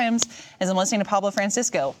multiple times, is I'm listening to Pablo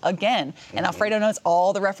Francisco again. And Alfredo knows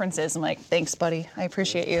all the references. I'm like, thanks, buddy. I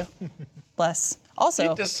appreciate you. Bless. Also,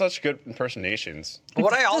 he does such good impersonations.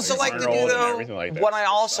 What I also like to do, though, like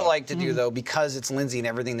though, because it's Lindsay and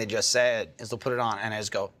everything they just said, is they'll put it on and I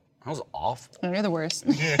just go, that was awful. And you're the worst.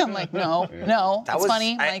 I'm like, no, it's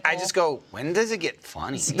funny. I just go, when does it get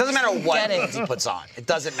funny? It doesn't matter what Lindsay puts on. It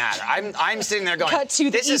doesn't matter. I'm sitting there going, Cut to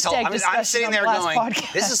the this is Easter egg I'm sitting there discussion on the going, last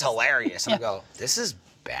podcast. this is hilarious. And I go, this is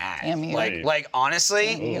bad. Damn you. Like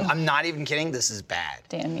honestly, I'm not even kidding. This is bad.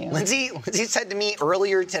 Damn you. Lindsay said to me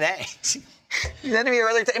earlier today.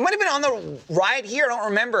 It might have been on the ride here. I don't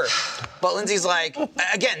remember. But Lindsay's like,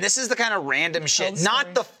 again, this is the kind of random shit.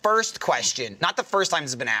 Not the first question. Not the first time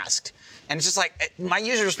this has been asked. And it's just like my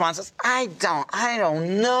usual response is, I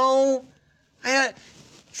don't know.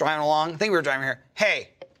 Driving along. I think we were driving here. Hey,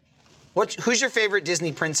 who's your favorite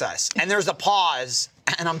Disney princess? And there's a pause,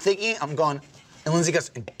 and I'm going, and Lindsay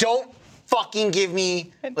goes, don't fucking give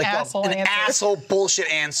me An like asshole an answer. asshole bullshit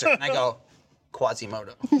answer. And I go,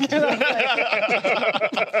 Quasimodo. Like,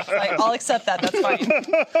 I'll accept that. That's fine.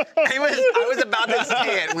 I was about to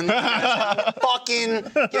say it when they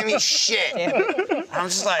fucking give me shit. I'm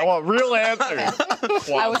just like, Well, real answer.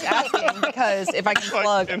 I was asking because if I can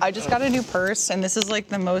plug, I just got a new purse, and this is like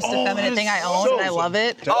the most effeminate thing I own, and I love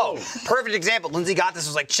it. oh, perfect example. Lindsay got this.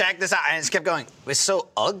 Was like, check this out, and it just kept going. It was so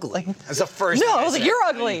ugly. That's the first. No, thing I was like, said. you're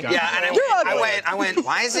ugly. Yeah, and You're ugly. I went.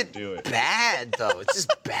 Why is it bad though? It's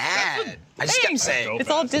just bad. I just kept Thanks. saying. It's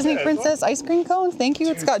all Disney princess ice cream cones. Thank you.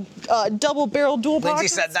 It's got double barrel dual Lindsay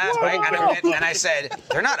pockets. said that, right? And I went, and I said,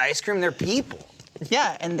 they're not ice cream. They're people.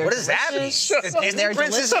 Yeah, and they're What does that mean? delicious. The Disney They're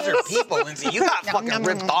princesses are delicious. people, Lindsay. You got fucking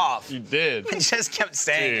ripped off. You did. I just kept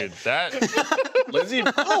saying Dude, it. that Lindsay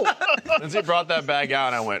brought that bag out,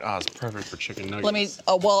 and I went, "Oh, it's perfect for chicken nuggets." Let me.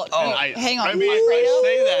 Hang on. I mean, Fredo, I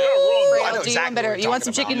say that. I Fredo, know do you exactly want better? what You you're want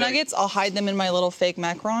some talking chicken about. nuggets? I'll hide them in my little fake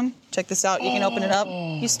macaron. Check this out. You can open it up.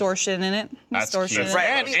 You store shit in it. You That's store cute. shit in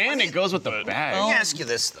Right. it. And it goes with the bag. Let me ask you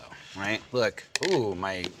this though, right? Look, ooh,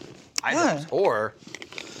 my eyebrows. Yeah. Or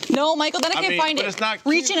No, Michael, then I can't mean, find but it. it's not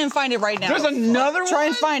Reach cute. in and find it right now. There's another Try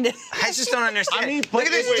and one? find it. I just don't understand. I mean, Look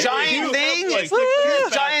at this wait, giant wait, thing. like, Look at this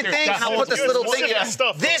back giant there. thing. That's And I'll put this good. little Look thing at in. that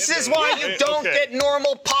stuff. This Okay. is why you don't Okay. get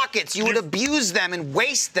normal pockets. You would abuse them and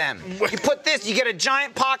waste them. You put this, you get a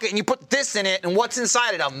giant pocket, and you put this in it, and what's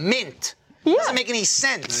inside it? A mint. Doesn't make any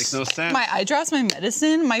sense. Makes no sense. My eye drops, my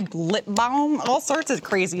medicine, my lip balm, all sorts of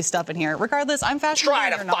crazy stuff in here. Regardless, I'm fast. Try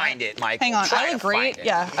to find it, Michael. Hang on, Try I to look great. find it.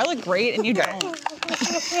 Yeah, I look great, and you Okay. don't.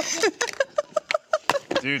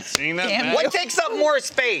 Dude, seeing that Damn bag, What takes up more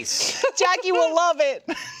space? Jackie will love it.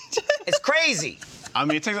 It's crazy. I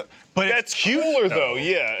mean, it takes, but That's it's cute cooler though.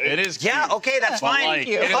 Yeah. It is. Cute. Yeah, okay, that's But, fine. like,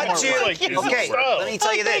 you. it is Cut more to, work. Like, it is okay, more work. let me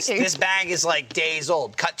tell you this. Thank you. This bag is like days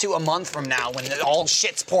old. Cut to a month from now when all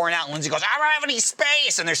shit's pouring out and Lindsay goes, I don't have any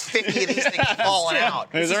space, and there's 50 of these things falling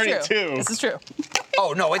out. There's This is already true. two. This is true.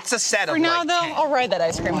 Oh, no, it's a set of For now, like though, 10. I'll ride that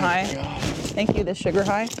ice cream high. Thank you, the sugar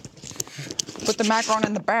high. Put the macaron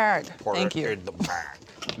in the bag. Pour Thank it you. in the bag.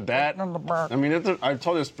 That, In the bag. I mean, I've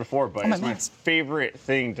told this before, but my it's my nuts. favorite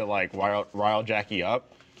thing to like rile Jackie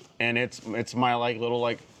up, and it's my like little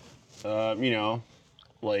like, you know,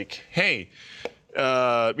 like hey,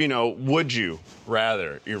 you know, would you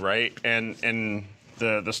rather? You're right, and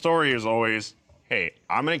the story is always, hey,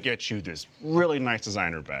 I'm gonna get you this really nice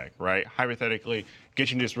designer bag, right? Hypothetically,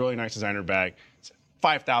 get you this really nice designer bag. It's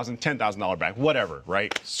 $5,000, $10,000 bag, whatever,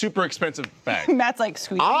 right? Super expensive bag. Matt's like,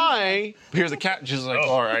 squeaky. Here's a cat. She's like,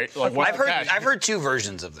 all right, like what's the catch? I've heard two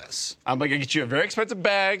versions of this. I'm like, I get you a very expensive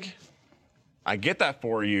bag. I get that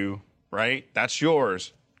for you, right? That's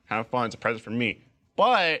yours. Have fun. It's a present for me.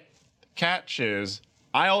 But the catch is,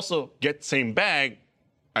 I also get the same bag.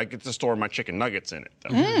 I get to store my chicken nuggets in it.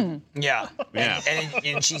 Though. Yeah. Yeah.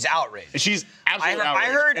 And she's outraged. And she's absolutely I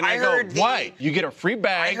outraged. heard- And I go, heard the- why? You get a free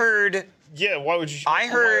bag. I heard Yeah. Why would you? I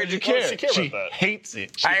heard- Why would Care. she care She about that? hates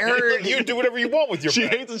it. She I heard You do whatever you want with your She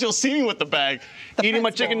bag. hates that she'll see me with the bag, eating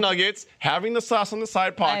my chicken nuggets, having the sauce on the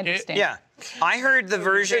side I pocket. understand. Yeah. I heard the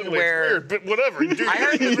version Admittedly, it's where weird, but whatever. You do- I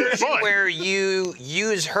heard the it's version fine. where you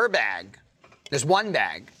use her bag. There's one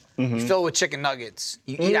bag filled with chicken nuggets.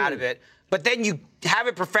 You eat out of it, but then you have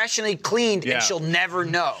it professionally cleaned, Yeah. and she'll never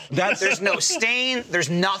know. There's no stain. There's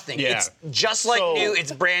nothing. Yeah. It's just like So- new.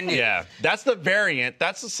 It's brand new. Yeah, that's the variant.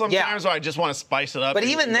 That's sometimes where I just want to spice it up. But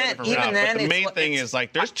and even go a then, different route. But the it's main like- thing it's- is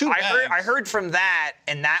like there's two bags. I heard from that,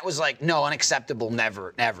 and that was like, no, unacceptable,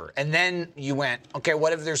 never, never. And then you went, okay,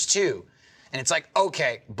 what if there's two? And it's like,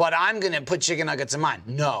 okay, but I'm gonna put chicken nuggets in mine.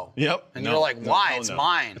 No. Yep. And No. you're like, No, why? hell It's no.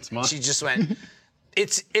 mine. It's mine. She just went,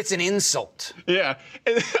 it's an insult. Yeah,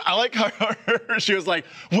 and I like how she was like,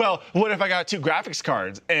 "Well, what if I got two graphics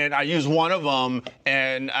cards and I use one of them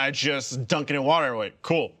and I just dunk it in water?" I'm like,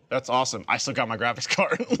 "Cool, that's awesome. I still got my graphics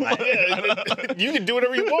card." Yeah, you can do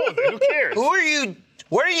whatever you want with it. Who cares? Who are you?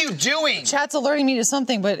 What are you doing? Chat's alerting me to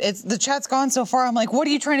something, but the chat's gone so far. I'm like, what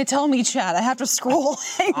are you trying to tell me, chat? I have to scroll.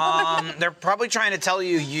 They're probably trying to tell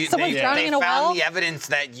you Someone's drowning in a found well? the evidence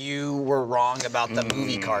that you were wrong about the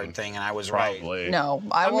movie card thing, and I was right. Probably. No,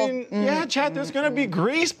 I will. mean, yeah, Chad, there's gonna be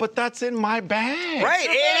grease, but that's in my bag. Right, it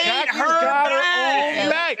ain't Jackie's her got bag. her own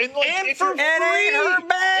bag. And, like, if for you're- It ain't her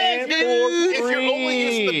bag, And dude. for If you're only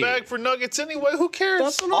using the free. bag for nuggets anyway, who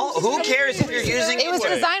cares? Who cares if you're using It was to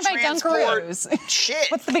designed by transport Dunkaroos. Shit.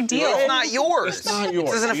 What's the big deal? It's not yours. It's not yours.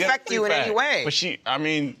 It doesn't get a affect free you in bag. any way. But I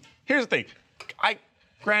mean, here's the thing.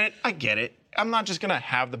 Granted, I get it. I'm not just gonna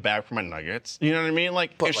have the bag for my nuggets. You know what I mean?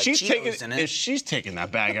 Like, Put, if like, she's Cheetos in it. if she's taking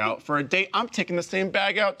that bag out for a date, I'm taking the same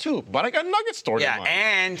bag out too. But I got nuggets stored in Yeah, mine.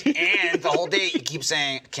 and the whole date you keep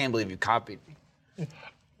saying, I can't believe you copied me.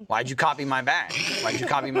 Why'd you copy my bag? Why'd you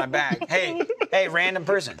copy my bag? Hey, random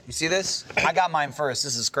person, you see this? I got mine first.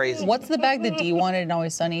 This is crazy. What's the bag that Dee wanted in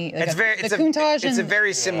Always Sunny? Like It's the Countach it's a and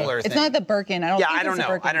very similar thing. it's not the Birkin. Yeah, think I don't it's the know.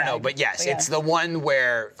 Birkin I don't know. bag. But yes, yeah. it's the one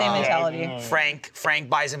where Same mentality. Frank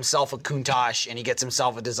buys himself a Countach and he gets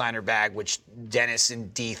himself a designer bag, which Dennis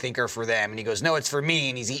and Dee think are for them, and he goes, "No, it's for me."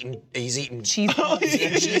 And he's eating Cheese balls.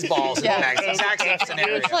 cheese balls in the Yeah. bag. It's the exact same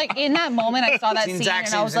scenario. It's like in that moment I saw that It's the scene exact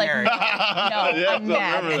and I was same like, no, scenario. I'm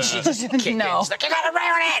mad. remember that. She just kicked No. it. She's like, "You gotta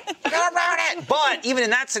ruin it! You gotta ruin it!" But even in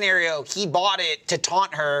that scenario, he bought it to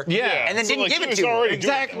taunt her, Yeah. and then So, didn't like, give he it was to her. already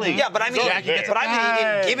doing it. Exactly. Yeah, but I mean, Jackie gets he didn't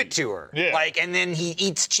bag. give it to her. Yeah. Like, and then he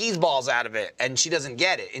eats cheese balls out of it, and she doesn't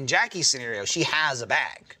get it. In Jackie's scenario, she has a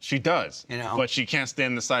bag. She does. You know? But she can't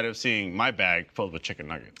stand the sight of seeing my bag filled with chicken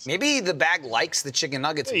nuggets. Maybe the bag likes the chicken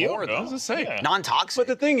nuggets you more, don't know. though. What does it say? Yeah. Non-toxic. But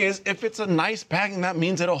the thing is, if it's a nice bag, then that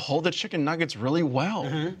means it'll hold the chicken nuggets really well.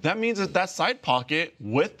 That means that side pocket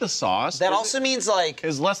with the sauce that also means like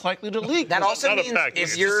is less likely to leak. that also Not a means pack. if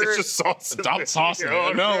It's you're just sauce. Dump sauce in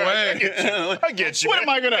it. No yeah, way. I get you. What man. am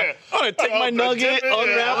I gonna? Yeah. I'm gonna take my I'll nugget, dip it,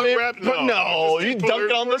 unwrap unwrap it. But no, you Just dunk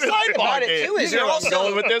it on the put it- side about it pocket. too is You know you're where I'm also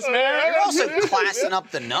going with this, man. you're also classing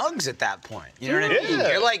up the nugs at that point. You know what I mean?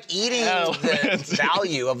 Yeah. You're like eating Oh, the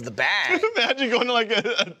value of the bag. Imagine going to like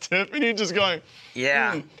a Tiffany, just going,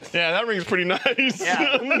 Yeah. yeah, that rings pretty nice.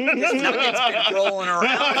 Yeah. This nugget's been rolling around. You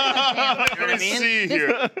know what I Let's mean? see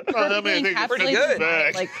here. Oh, man, Thing pretty encapsulates good.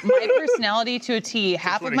 Bag. like my personality to a T.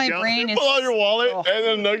 Half of what it my counts. brain is Pull out your wallet and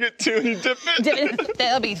then nugget too, and you dip it.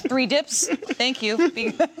 That'll be 3 dips. Thank you.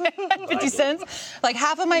 50 cents. Like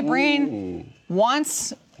half of my brain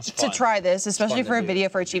wants to try this, especially for a video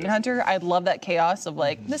for Achievement Hunter. I'd love that chaos of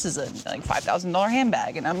like, this is a like $5,000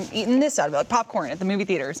 handbag and I'm eating this out of it, like popcorn at the movie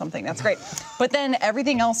theater or something. That's great. But then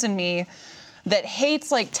everything else in me that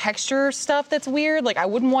hates like texture stuff that's weird. Like I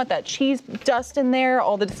wouldn't want that cheese dust in there,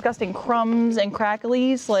 all the disgusting crumbs and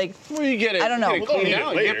cracklies. Like, Well, you get it. I don't know. You get it We'll cleaned need it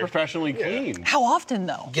out. You get later. professionally cleaned. how often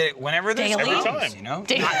though? Get it whenever there's Daily? crumbs, Every time. you know?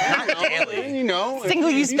 Daily. Not And daily. you know,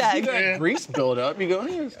 Single-use if you bag. see that grease build up, you go,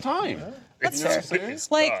 hey, it's time. That's fair. It's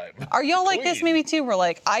Like, time. are y'all like this Clean. maybe too? Where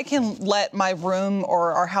like I can let my room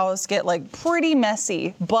or our house get like pretty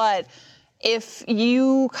messy, but if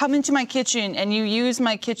you come into my kitchen and you use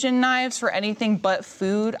my kitchen knives for anything but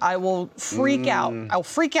food, I will freak out. I'll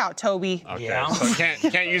freak out, Toby. Okay, Yeah. so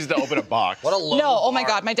can't use it to open a box. What a low No, oh my bar.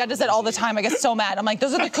 God, my dad does that all the time. I get so mad. I'm like,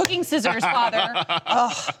 those are the cooking scissors, Father.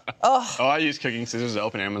 Oh, I use cooking scissors to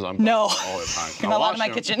open Amazon No. boxes all the time. You're not allowed in my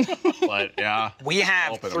kitchen. But yeah. We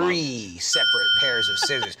have Open them up. 3 separate pairs of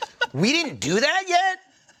scissors. We didn't do that yet?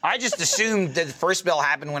 I just assumed that the first bell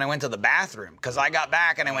happened when I went to the bathroom because I got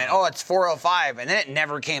back and I went, oh, it's 4:05, and then it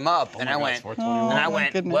never came up, and my I God, went, it's 4:21. and I Oh, my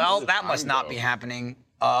went, goodness. well, that must time not go? be happening.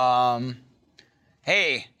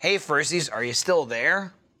 Hey, firsties, are you still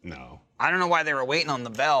there? No. I don't know why they were waiting on the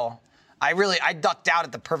bell. I ducked out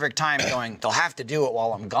at the perfect time, going, they'll have to do it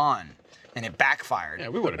while I'm gone, and it backfired. Yeah,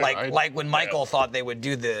 we would've like tried. like when Michael thought they would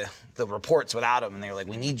do the reports without him, and they were like,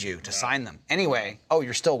 we need you to sign them. Anyway, oh,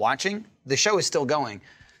 you're still watching? The show is still going.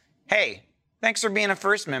 Hey, thanks for being a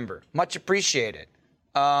first member. Much appreciated.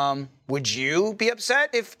 Would you be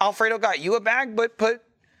upset if Alfredo got you a bag but put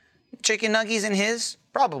chicken nuggies in his?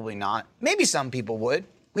 Probably not. Maybe some people would.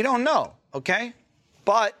 We don't know, okay?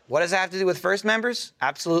 But what does that have to do with first members?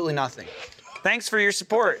 Absolutely nothing. Thanks for your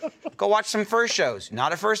support. Go watch some first shows.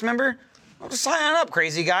 Not a first member? Well, just sign on up,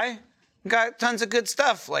 crazy guy. We got tons of good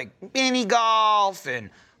stuff like mini golf and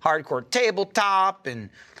hardcore tabletop and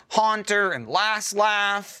Haunter and Last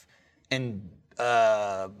Laugh and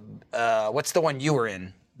what's the one you were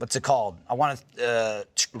in? What's it called? I want to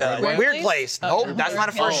Weird Place. Oh, Nope, that's not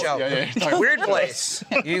a first show. yeah. Weird Place.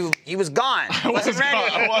 He was gone. Wasn't ready.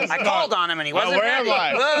 I called on him and he wasn't where am ready.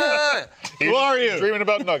 I? Who are you? Dreaming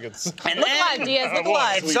about nuggets. And Look then alive, Diaz. Look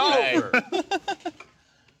alive. it's over.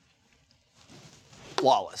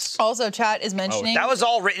 flawless. Also, chat is mentioning. That was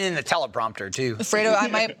all written in the teleprompter too. Fredo, I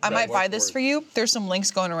might buy this for you. There's some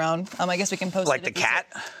links going around. I guess we can post Like it. the cat?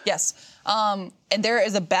 Yes. And there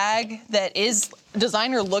is a bag that is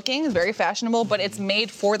designer looking, very fashionable, but it's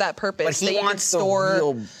made for that purpose. But he that you can wants the store.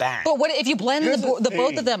 real bag. But what if you blend Here's the the both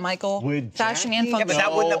thing. of them, Michael? Would Fashion and Jackie function. but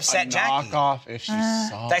that wouldn't know upset a Jackie. knockoff if she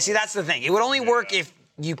saw it? See, that's the thing. It would only work if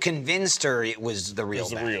you convinced her it was the real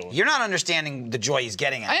the bag. real. You're not understanding the joy he's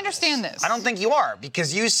getting at. I understand this. I don't think you are,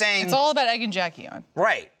 because you saying It's all about egging Jackie on.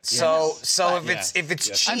 right. So Yes. if it's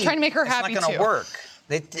cheap, I'm trying to make her happy, it's not too. gonna work.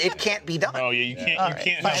 It can't be done. Oh yeah, you can't. All You right,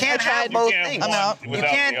 can't. fine. You can't I have tried. both You can't things. I'm out. You without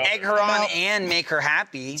can't the other. egg her on out. and make her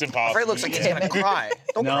happy. It's impossible. Fred looks like he's gonna cry.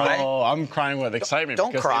 Don't No, cry. I'm crying with excitement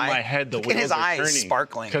Don't because cry. in my head the Look at wheels his are eyes turning.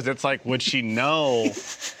 sparkling. Because it's like, would she know?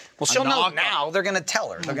 Well, she'll know knockoff. now. They're gonna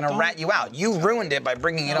tell her. They're gonna don't- rat you out. You ruined it by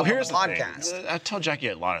bringing it up on the Here's the thing. podcast. I tell Jackie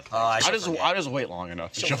a lot of things. I shall forget. I just wait long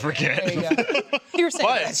enough. She'll forget. There you go. You're saying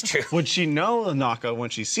But That's true. would she know the knockoff when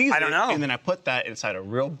she sees it? I don't know. And then I put that inside a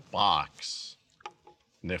real box,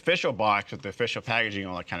 the official box with the official packaging,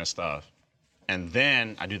 all that kind of stuff, and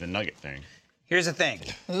then I do the nugget thing. Here's the thing.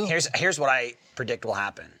 Here's what I predict will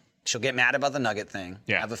happen. She'll get mad about the nugget thing,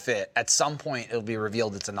 Yeah. have a fit. At some point, it'll be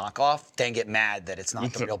revealed it's a knockoff, then get mad that it's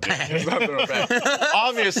not the real bag. It's not the real bag.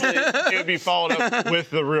 Obviously, it would be followed up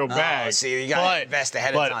with the real bag. see, you gotta invest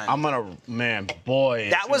ahead of time. But I'm gonna, man, boy.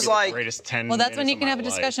 it's That gonna was be the like- greatest 10 Well, that's when minutes you of can my have a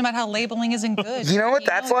life. discussion about how labeling isn't good. You know what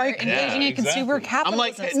that's you're like? Engaging in exactly. consumer I'm capitalism.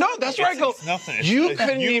 like, hey, no, that's where I go. It's nothing. It's You just-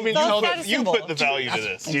 couldn't even Don't tell try the to You symbol. put the value to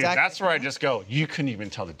this. Dude, Exactly. that's where I just go. You couldn't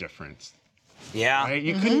even tell the difference. Yeah. Right?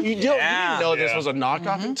 You couldn't. You don't Yeah. know this Yeah. was a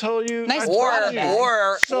knockoff until you. Nice I Or- told you.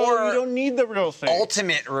 or- so or- you don't need the real thing.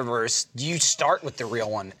 Ultimate reverse, you start with the real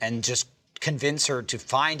one and just convince her to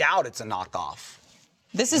find out it's a knockoff.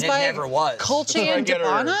 This is It by never was. Colche I and get her,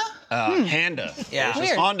 Debana? Handa. Yeah. Which is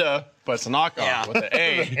Weird. Honda, but it's a knockoff Yeah. with an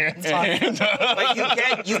A.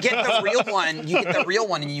 But you get the real one. You get the real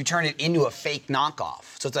one, and you turn it into a fake knockoff.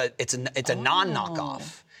 So it's a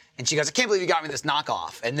non-knockoff. And she goes, I can't believe you got me this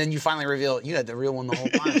knockoff. And then you finally reveal you had the real one the whole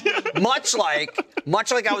time. much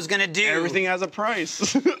like I was gonna do Everything has a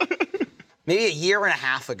price. maybe a year and a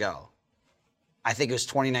half ago. I think it was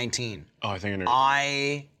 2019. Oh, I think I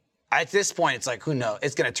know. At this point, it's like, who knows?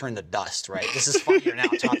 It's gonna turn to dust, right? This is funnier now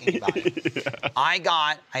talking about it.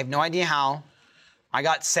 I have no idea how, I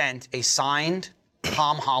got sent a signed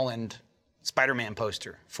Tom Holland Spider-Man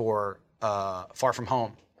poster for Far From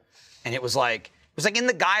Home. And it was like in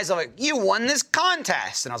the guise of like, you won this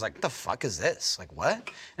contest. And I was like, what the fuck is this? Like, what?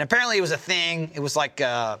 And apparently it was a thing. It was like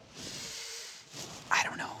I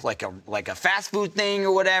don't know, like a fast food thing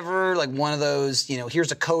or whatever, like one of those,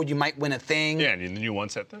 here's a code, you might win a thing. Yeah, and then you one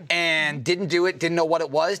set thing. And didn't do it, didn't know what it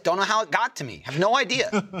was, don't know how it got to me. Have no idea.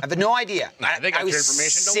 I have no idea. Nah, they got I was your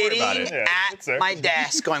information, don't worry about sitting it. Yeah, it's at there. my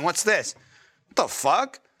desk going, what's this? What the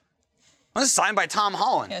fuck? This is signed by Tom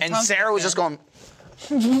Holland. Yeah, and Tom's Sarah was good. just going,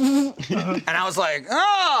 and I was like,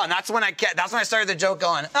 oh, and that's when I started the joke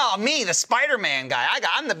going, oh, me, the Spider-Man guy.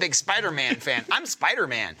 I'm the big Spider-Man fan. I'm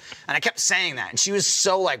Spider-Man. And I kept saying that. And she was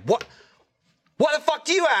so like, what the fuck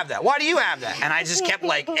do you have that? Why do you have that? And I just kept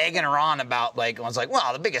like egging her on about I was like,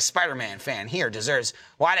 well, the biggest Spider-Man fan here deserves,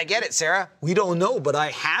 why'd I get it, Sarah? We don't know, but I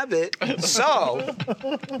have it. So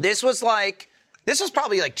this was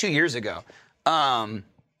probably like 2 years ago.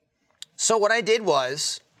 So what I did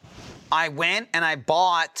was, I went and I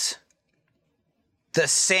bought the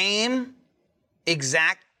same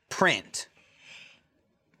exact print.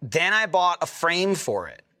 Then I bought a frame for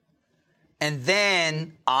it. And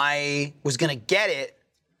then I was gonna get it,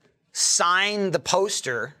 sign the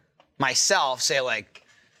poster myself, say like,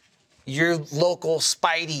 your local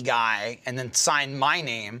Spidey guy, and then sign my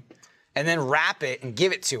name, and then wrap it and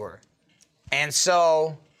give it to her. And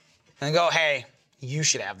so, and go, hey, you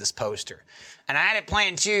should have this poster. And I had it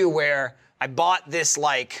planned too where I bought this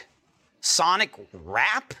like Sonic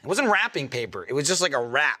wrap. It wasn't wrapping paper. It was just like a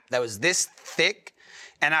wrap that was this thick.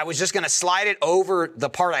 And I was just gonna slide it over the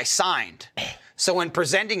part I signed. So when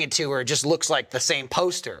presenting it to her, it just looks like the same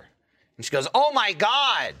poster. And she goes, oh my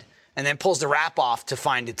God. And then pulls the wrap off to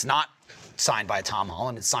find it's not signed by Tom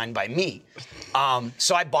Holland, it's signed by me.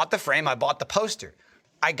 So I bought the frame, I bought the poster.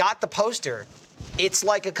 I got the poster. It's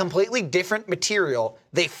like a completely different material.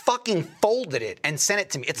 They fucking folded it and sent it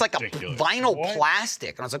to me. It's like Ridiculous. a vinyl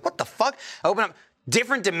plastic. And I was like, what the fuck? I open up,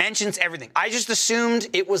 different dimensions, everything. I just assumed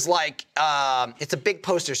it was like, it's a big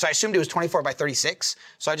poster. So I assumed it was 24 by 36.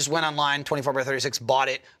 So I just went online, 24 by 36, bought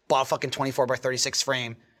a fucking 24 by 36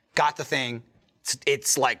 frame, got the thing,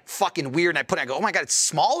 it's like fucking weird. And I go, oh my God, it's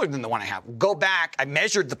smaller than the one I have. Go back, I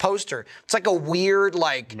measured the poster. It's like a weird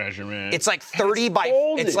like measurement. It's like 30 by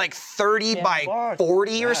folded. it's like 30 by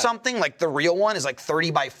 40 or something. Like the real one is like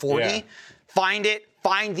 30 by 40. Yeah.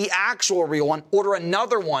 Find the actual real one, order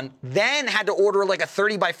another one, then had to order like a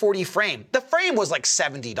 30 by 40 frame. The frame was like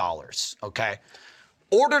 $70, okay?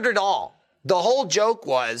 Ordered it all. The whole joke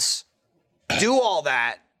was do all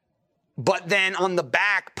that, but then on the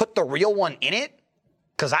back, put the real one in it,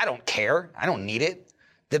 because I don't care. I don't need it.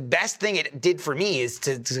 The best thing it did for me is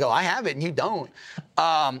to go, I have it and you don't.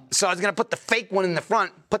 So I was going to put the fake one in the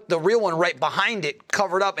front, put the real one right behind it,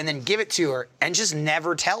 cover it up, and then give it to her and just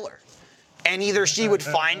never tell her. And either she would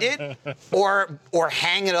find it or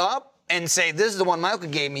hang it up and say, this is the one Michael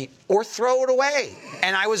gave me, or throw it away.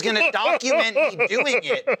 And I was going to document me doing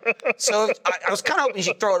it. So I was kind of hoping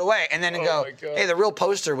she'd throw it away and then go, hey, the real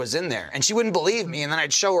poster was in there. And she wouldn't believe me, and then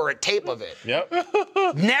I'd show her a tape of it. Yep.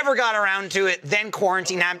 Never got around to it. Then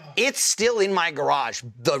quarantine happened. It's still in my garage.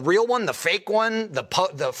 The real one, the fake one,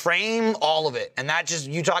 the frame, all of it. And that just,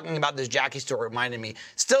 you talking about this Jackie story reminded me.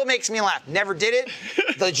 Still makes me laugh. Never did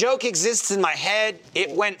it. The joke exists in my head.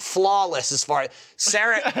 It went flawless as far as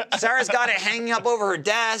Sarah's got it hanging up over her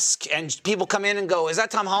desk, and people come in and go, is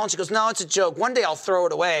that Tom Holland? She goes, no, it's a joke. One day I'll throw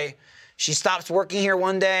it away. She stops working here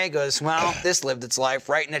one day, goes, well, this lived its life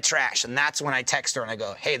right in the trash. And that's when I text her and I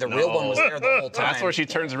go, hey, the real one was there the whole time. That's where she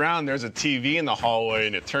turns around. There's a TV in the hallway,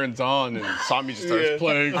 and it turns on, and Zombie just starts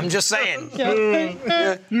playing. I'm just saying.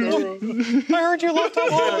 I heard you left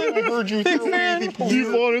Tom Holland. I heard you. Big fan.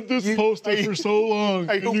 You wanted this poster for so long.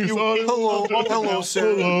 I hope you. Hello,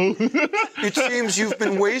 Sarah. It seems you've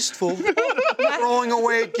been wasteful, throwing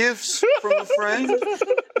away gifts from a friend.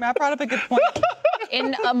 Matt brought up a good point.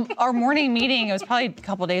 In our morning meeting, it was probably a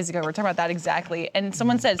couple days ago, we were talking about that exactly, and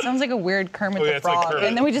someone said, it sounds like a weird Kermit the it's like Frog. Kermit.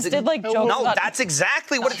 And then we just did like jokes No, about that's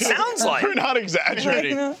exactly what it sounds like. We're not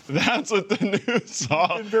exaggerating. That's what the new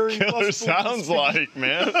Saw killer sounds like,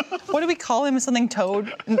 man. what do we call him? Something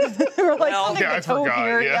Toad? we were like, Well, something yeah, I with Toad forgot,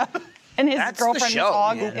 here. yeah. And his That's the girlfriend, show,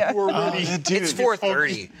 dog. man. Yeah. It's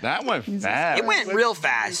 4:30. That went fast. It went real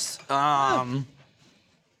fast.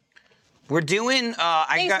 We're doing.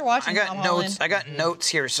 Thanks for watching, I got Tom notes. Holland. I got notes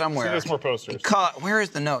here somewhere. There's more posters. Where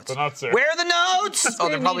is the notes? The notes there. Where are the notes? Oh,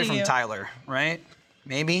 they're Great probably meeting from you. Tyler, right?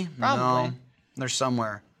 Maybe. Probably. No, they're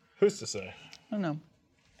somewhere. Who's to say? I don't know.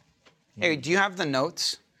 Hey, do you have the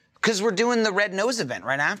notes? Because we're doing the Red Nose event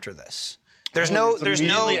right after this. There's no.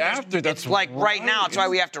 immediately after, that's It's like right now. That's why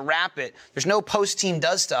we have to wrap it. There's no post-team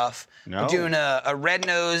does stuff. No. We're doing a Red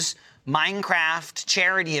Nose Minecraft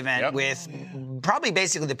charity event with probably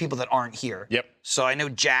basically the people that aren't here. Yep. So I know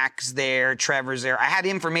Jack's there, Trevor's there. I had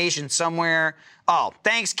information somewhere. Oh,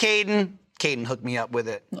 thanks, Caden. Caden hooked me up with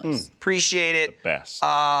it. Nice. Appreciate it. Best.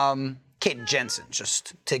 Caden Jensen,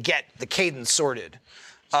 just to get the Caden sorted.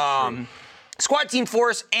 Squad Team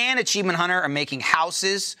Force and Achievement Hunter are making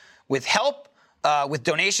houses with help with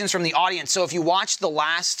donations from the audience. So if you watched the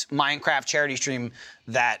last Minecraft charity stream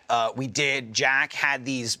that we did, Jack had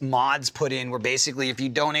these mods put in where basically if you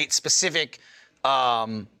donate specific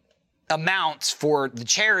amounts for the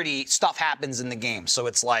charity, stuff happens in the game. So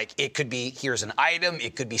it's like, it could be, here's an item,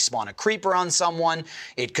 it could be spawn a creeper on someone,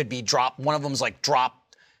 it could be one of them's like drop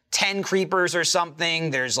 10 creepers or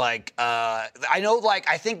something. There's like, I know, like,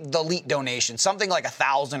 I think the elite donation, something like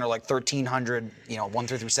 1,000 or like 1,300, 1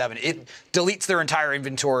 through 7, it deletes their entire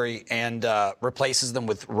inventory and replaces them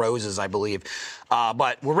with roses, I believe.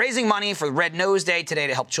 But we're raising money for Red Nose Day today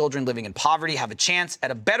to help children living in poverty have a chance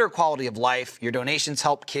at a better quality of life. Your donations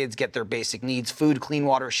help kids get their basic needs: food, clean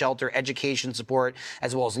water, shelter, education support,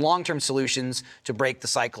 as well as long-term solutions to break the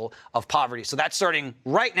cycle of poverty. So that's starting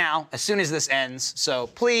right now, as soon as this ends. So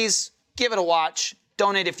please give it a watch.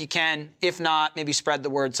 Donate if you can. If not, maybe spread the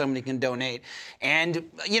word. Somebody can donate. And,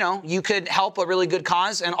 you could help a really good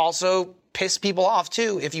cause and also piss people off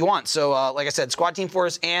too if you want. So like I said, Squad Team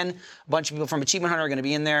Force and a bunch of people from Achievement Hunter are going to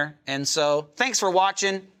be in there. And so thanks for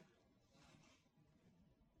watching.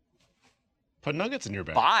 Put nuggets in your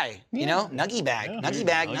bag. Bye. Nugget Bag. Nugget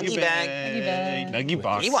Bag. Nugget Bag. Nugget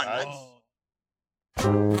box. You want nuts?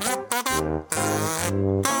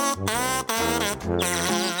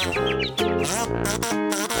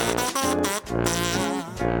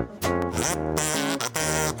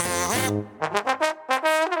 Oh.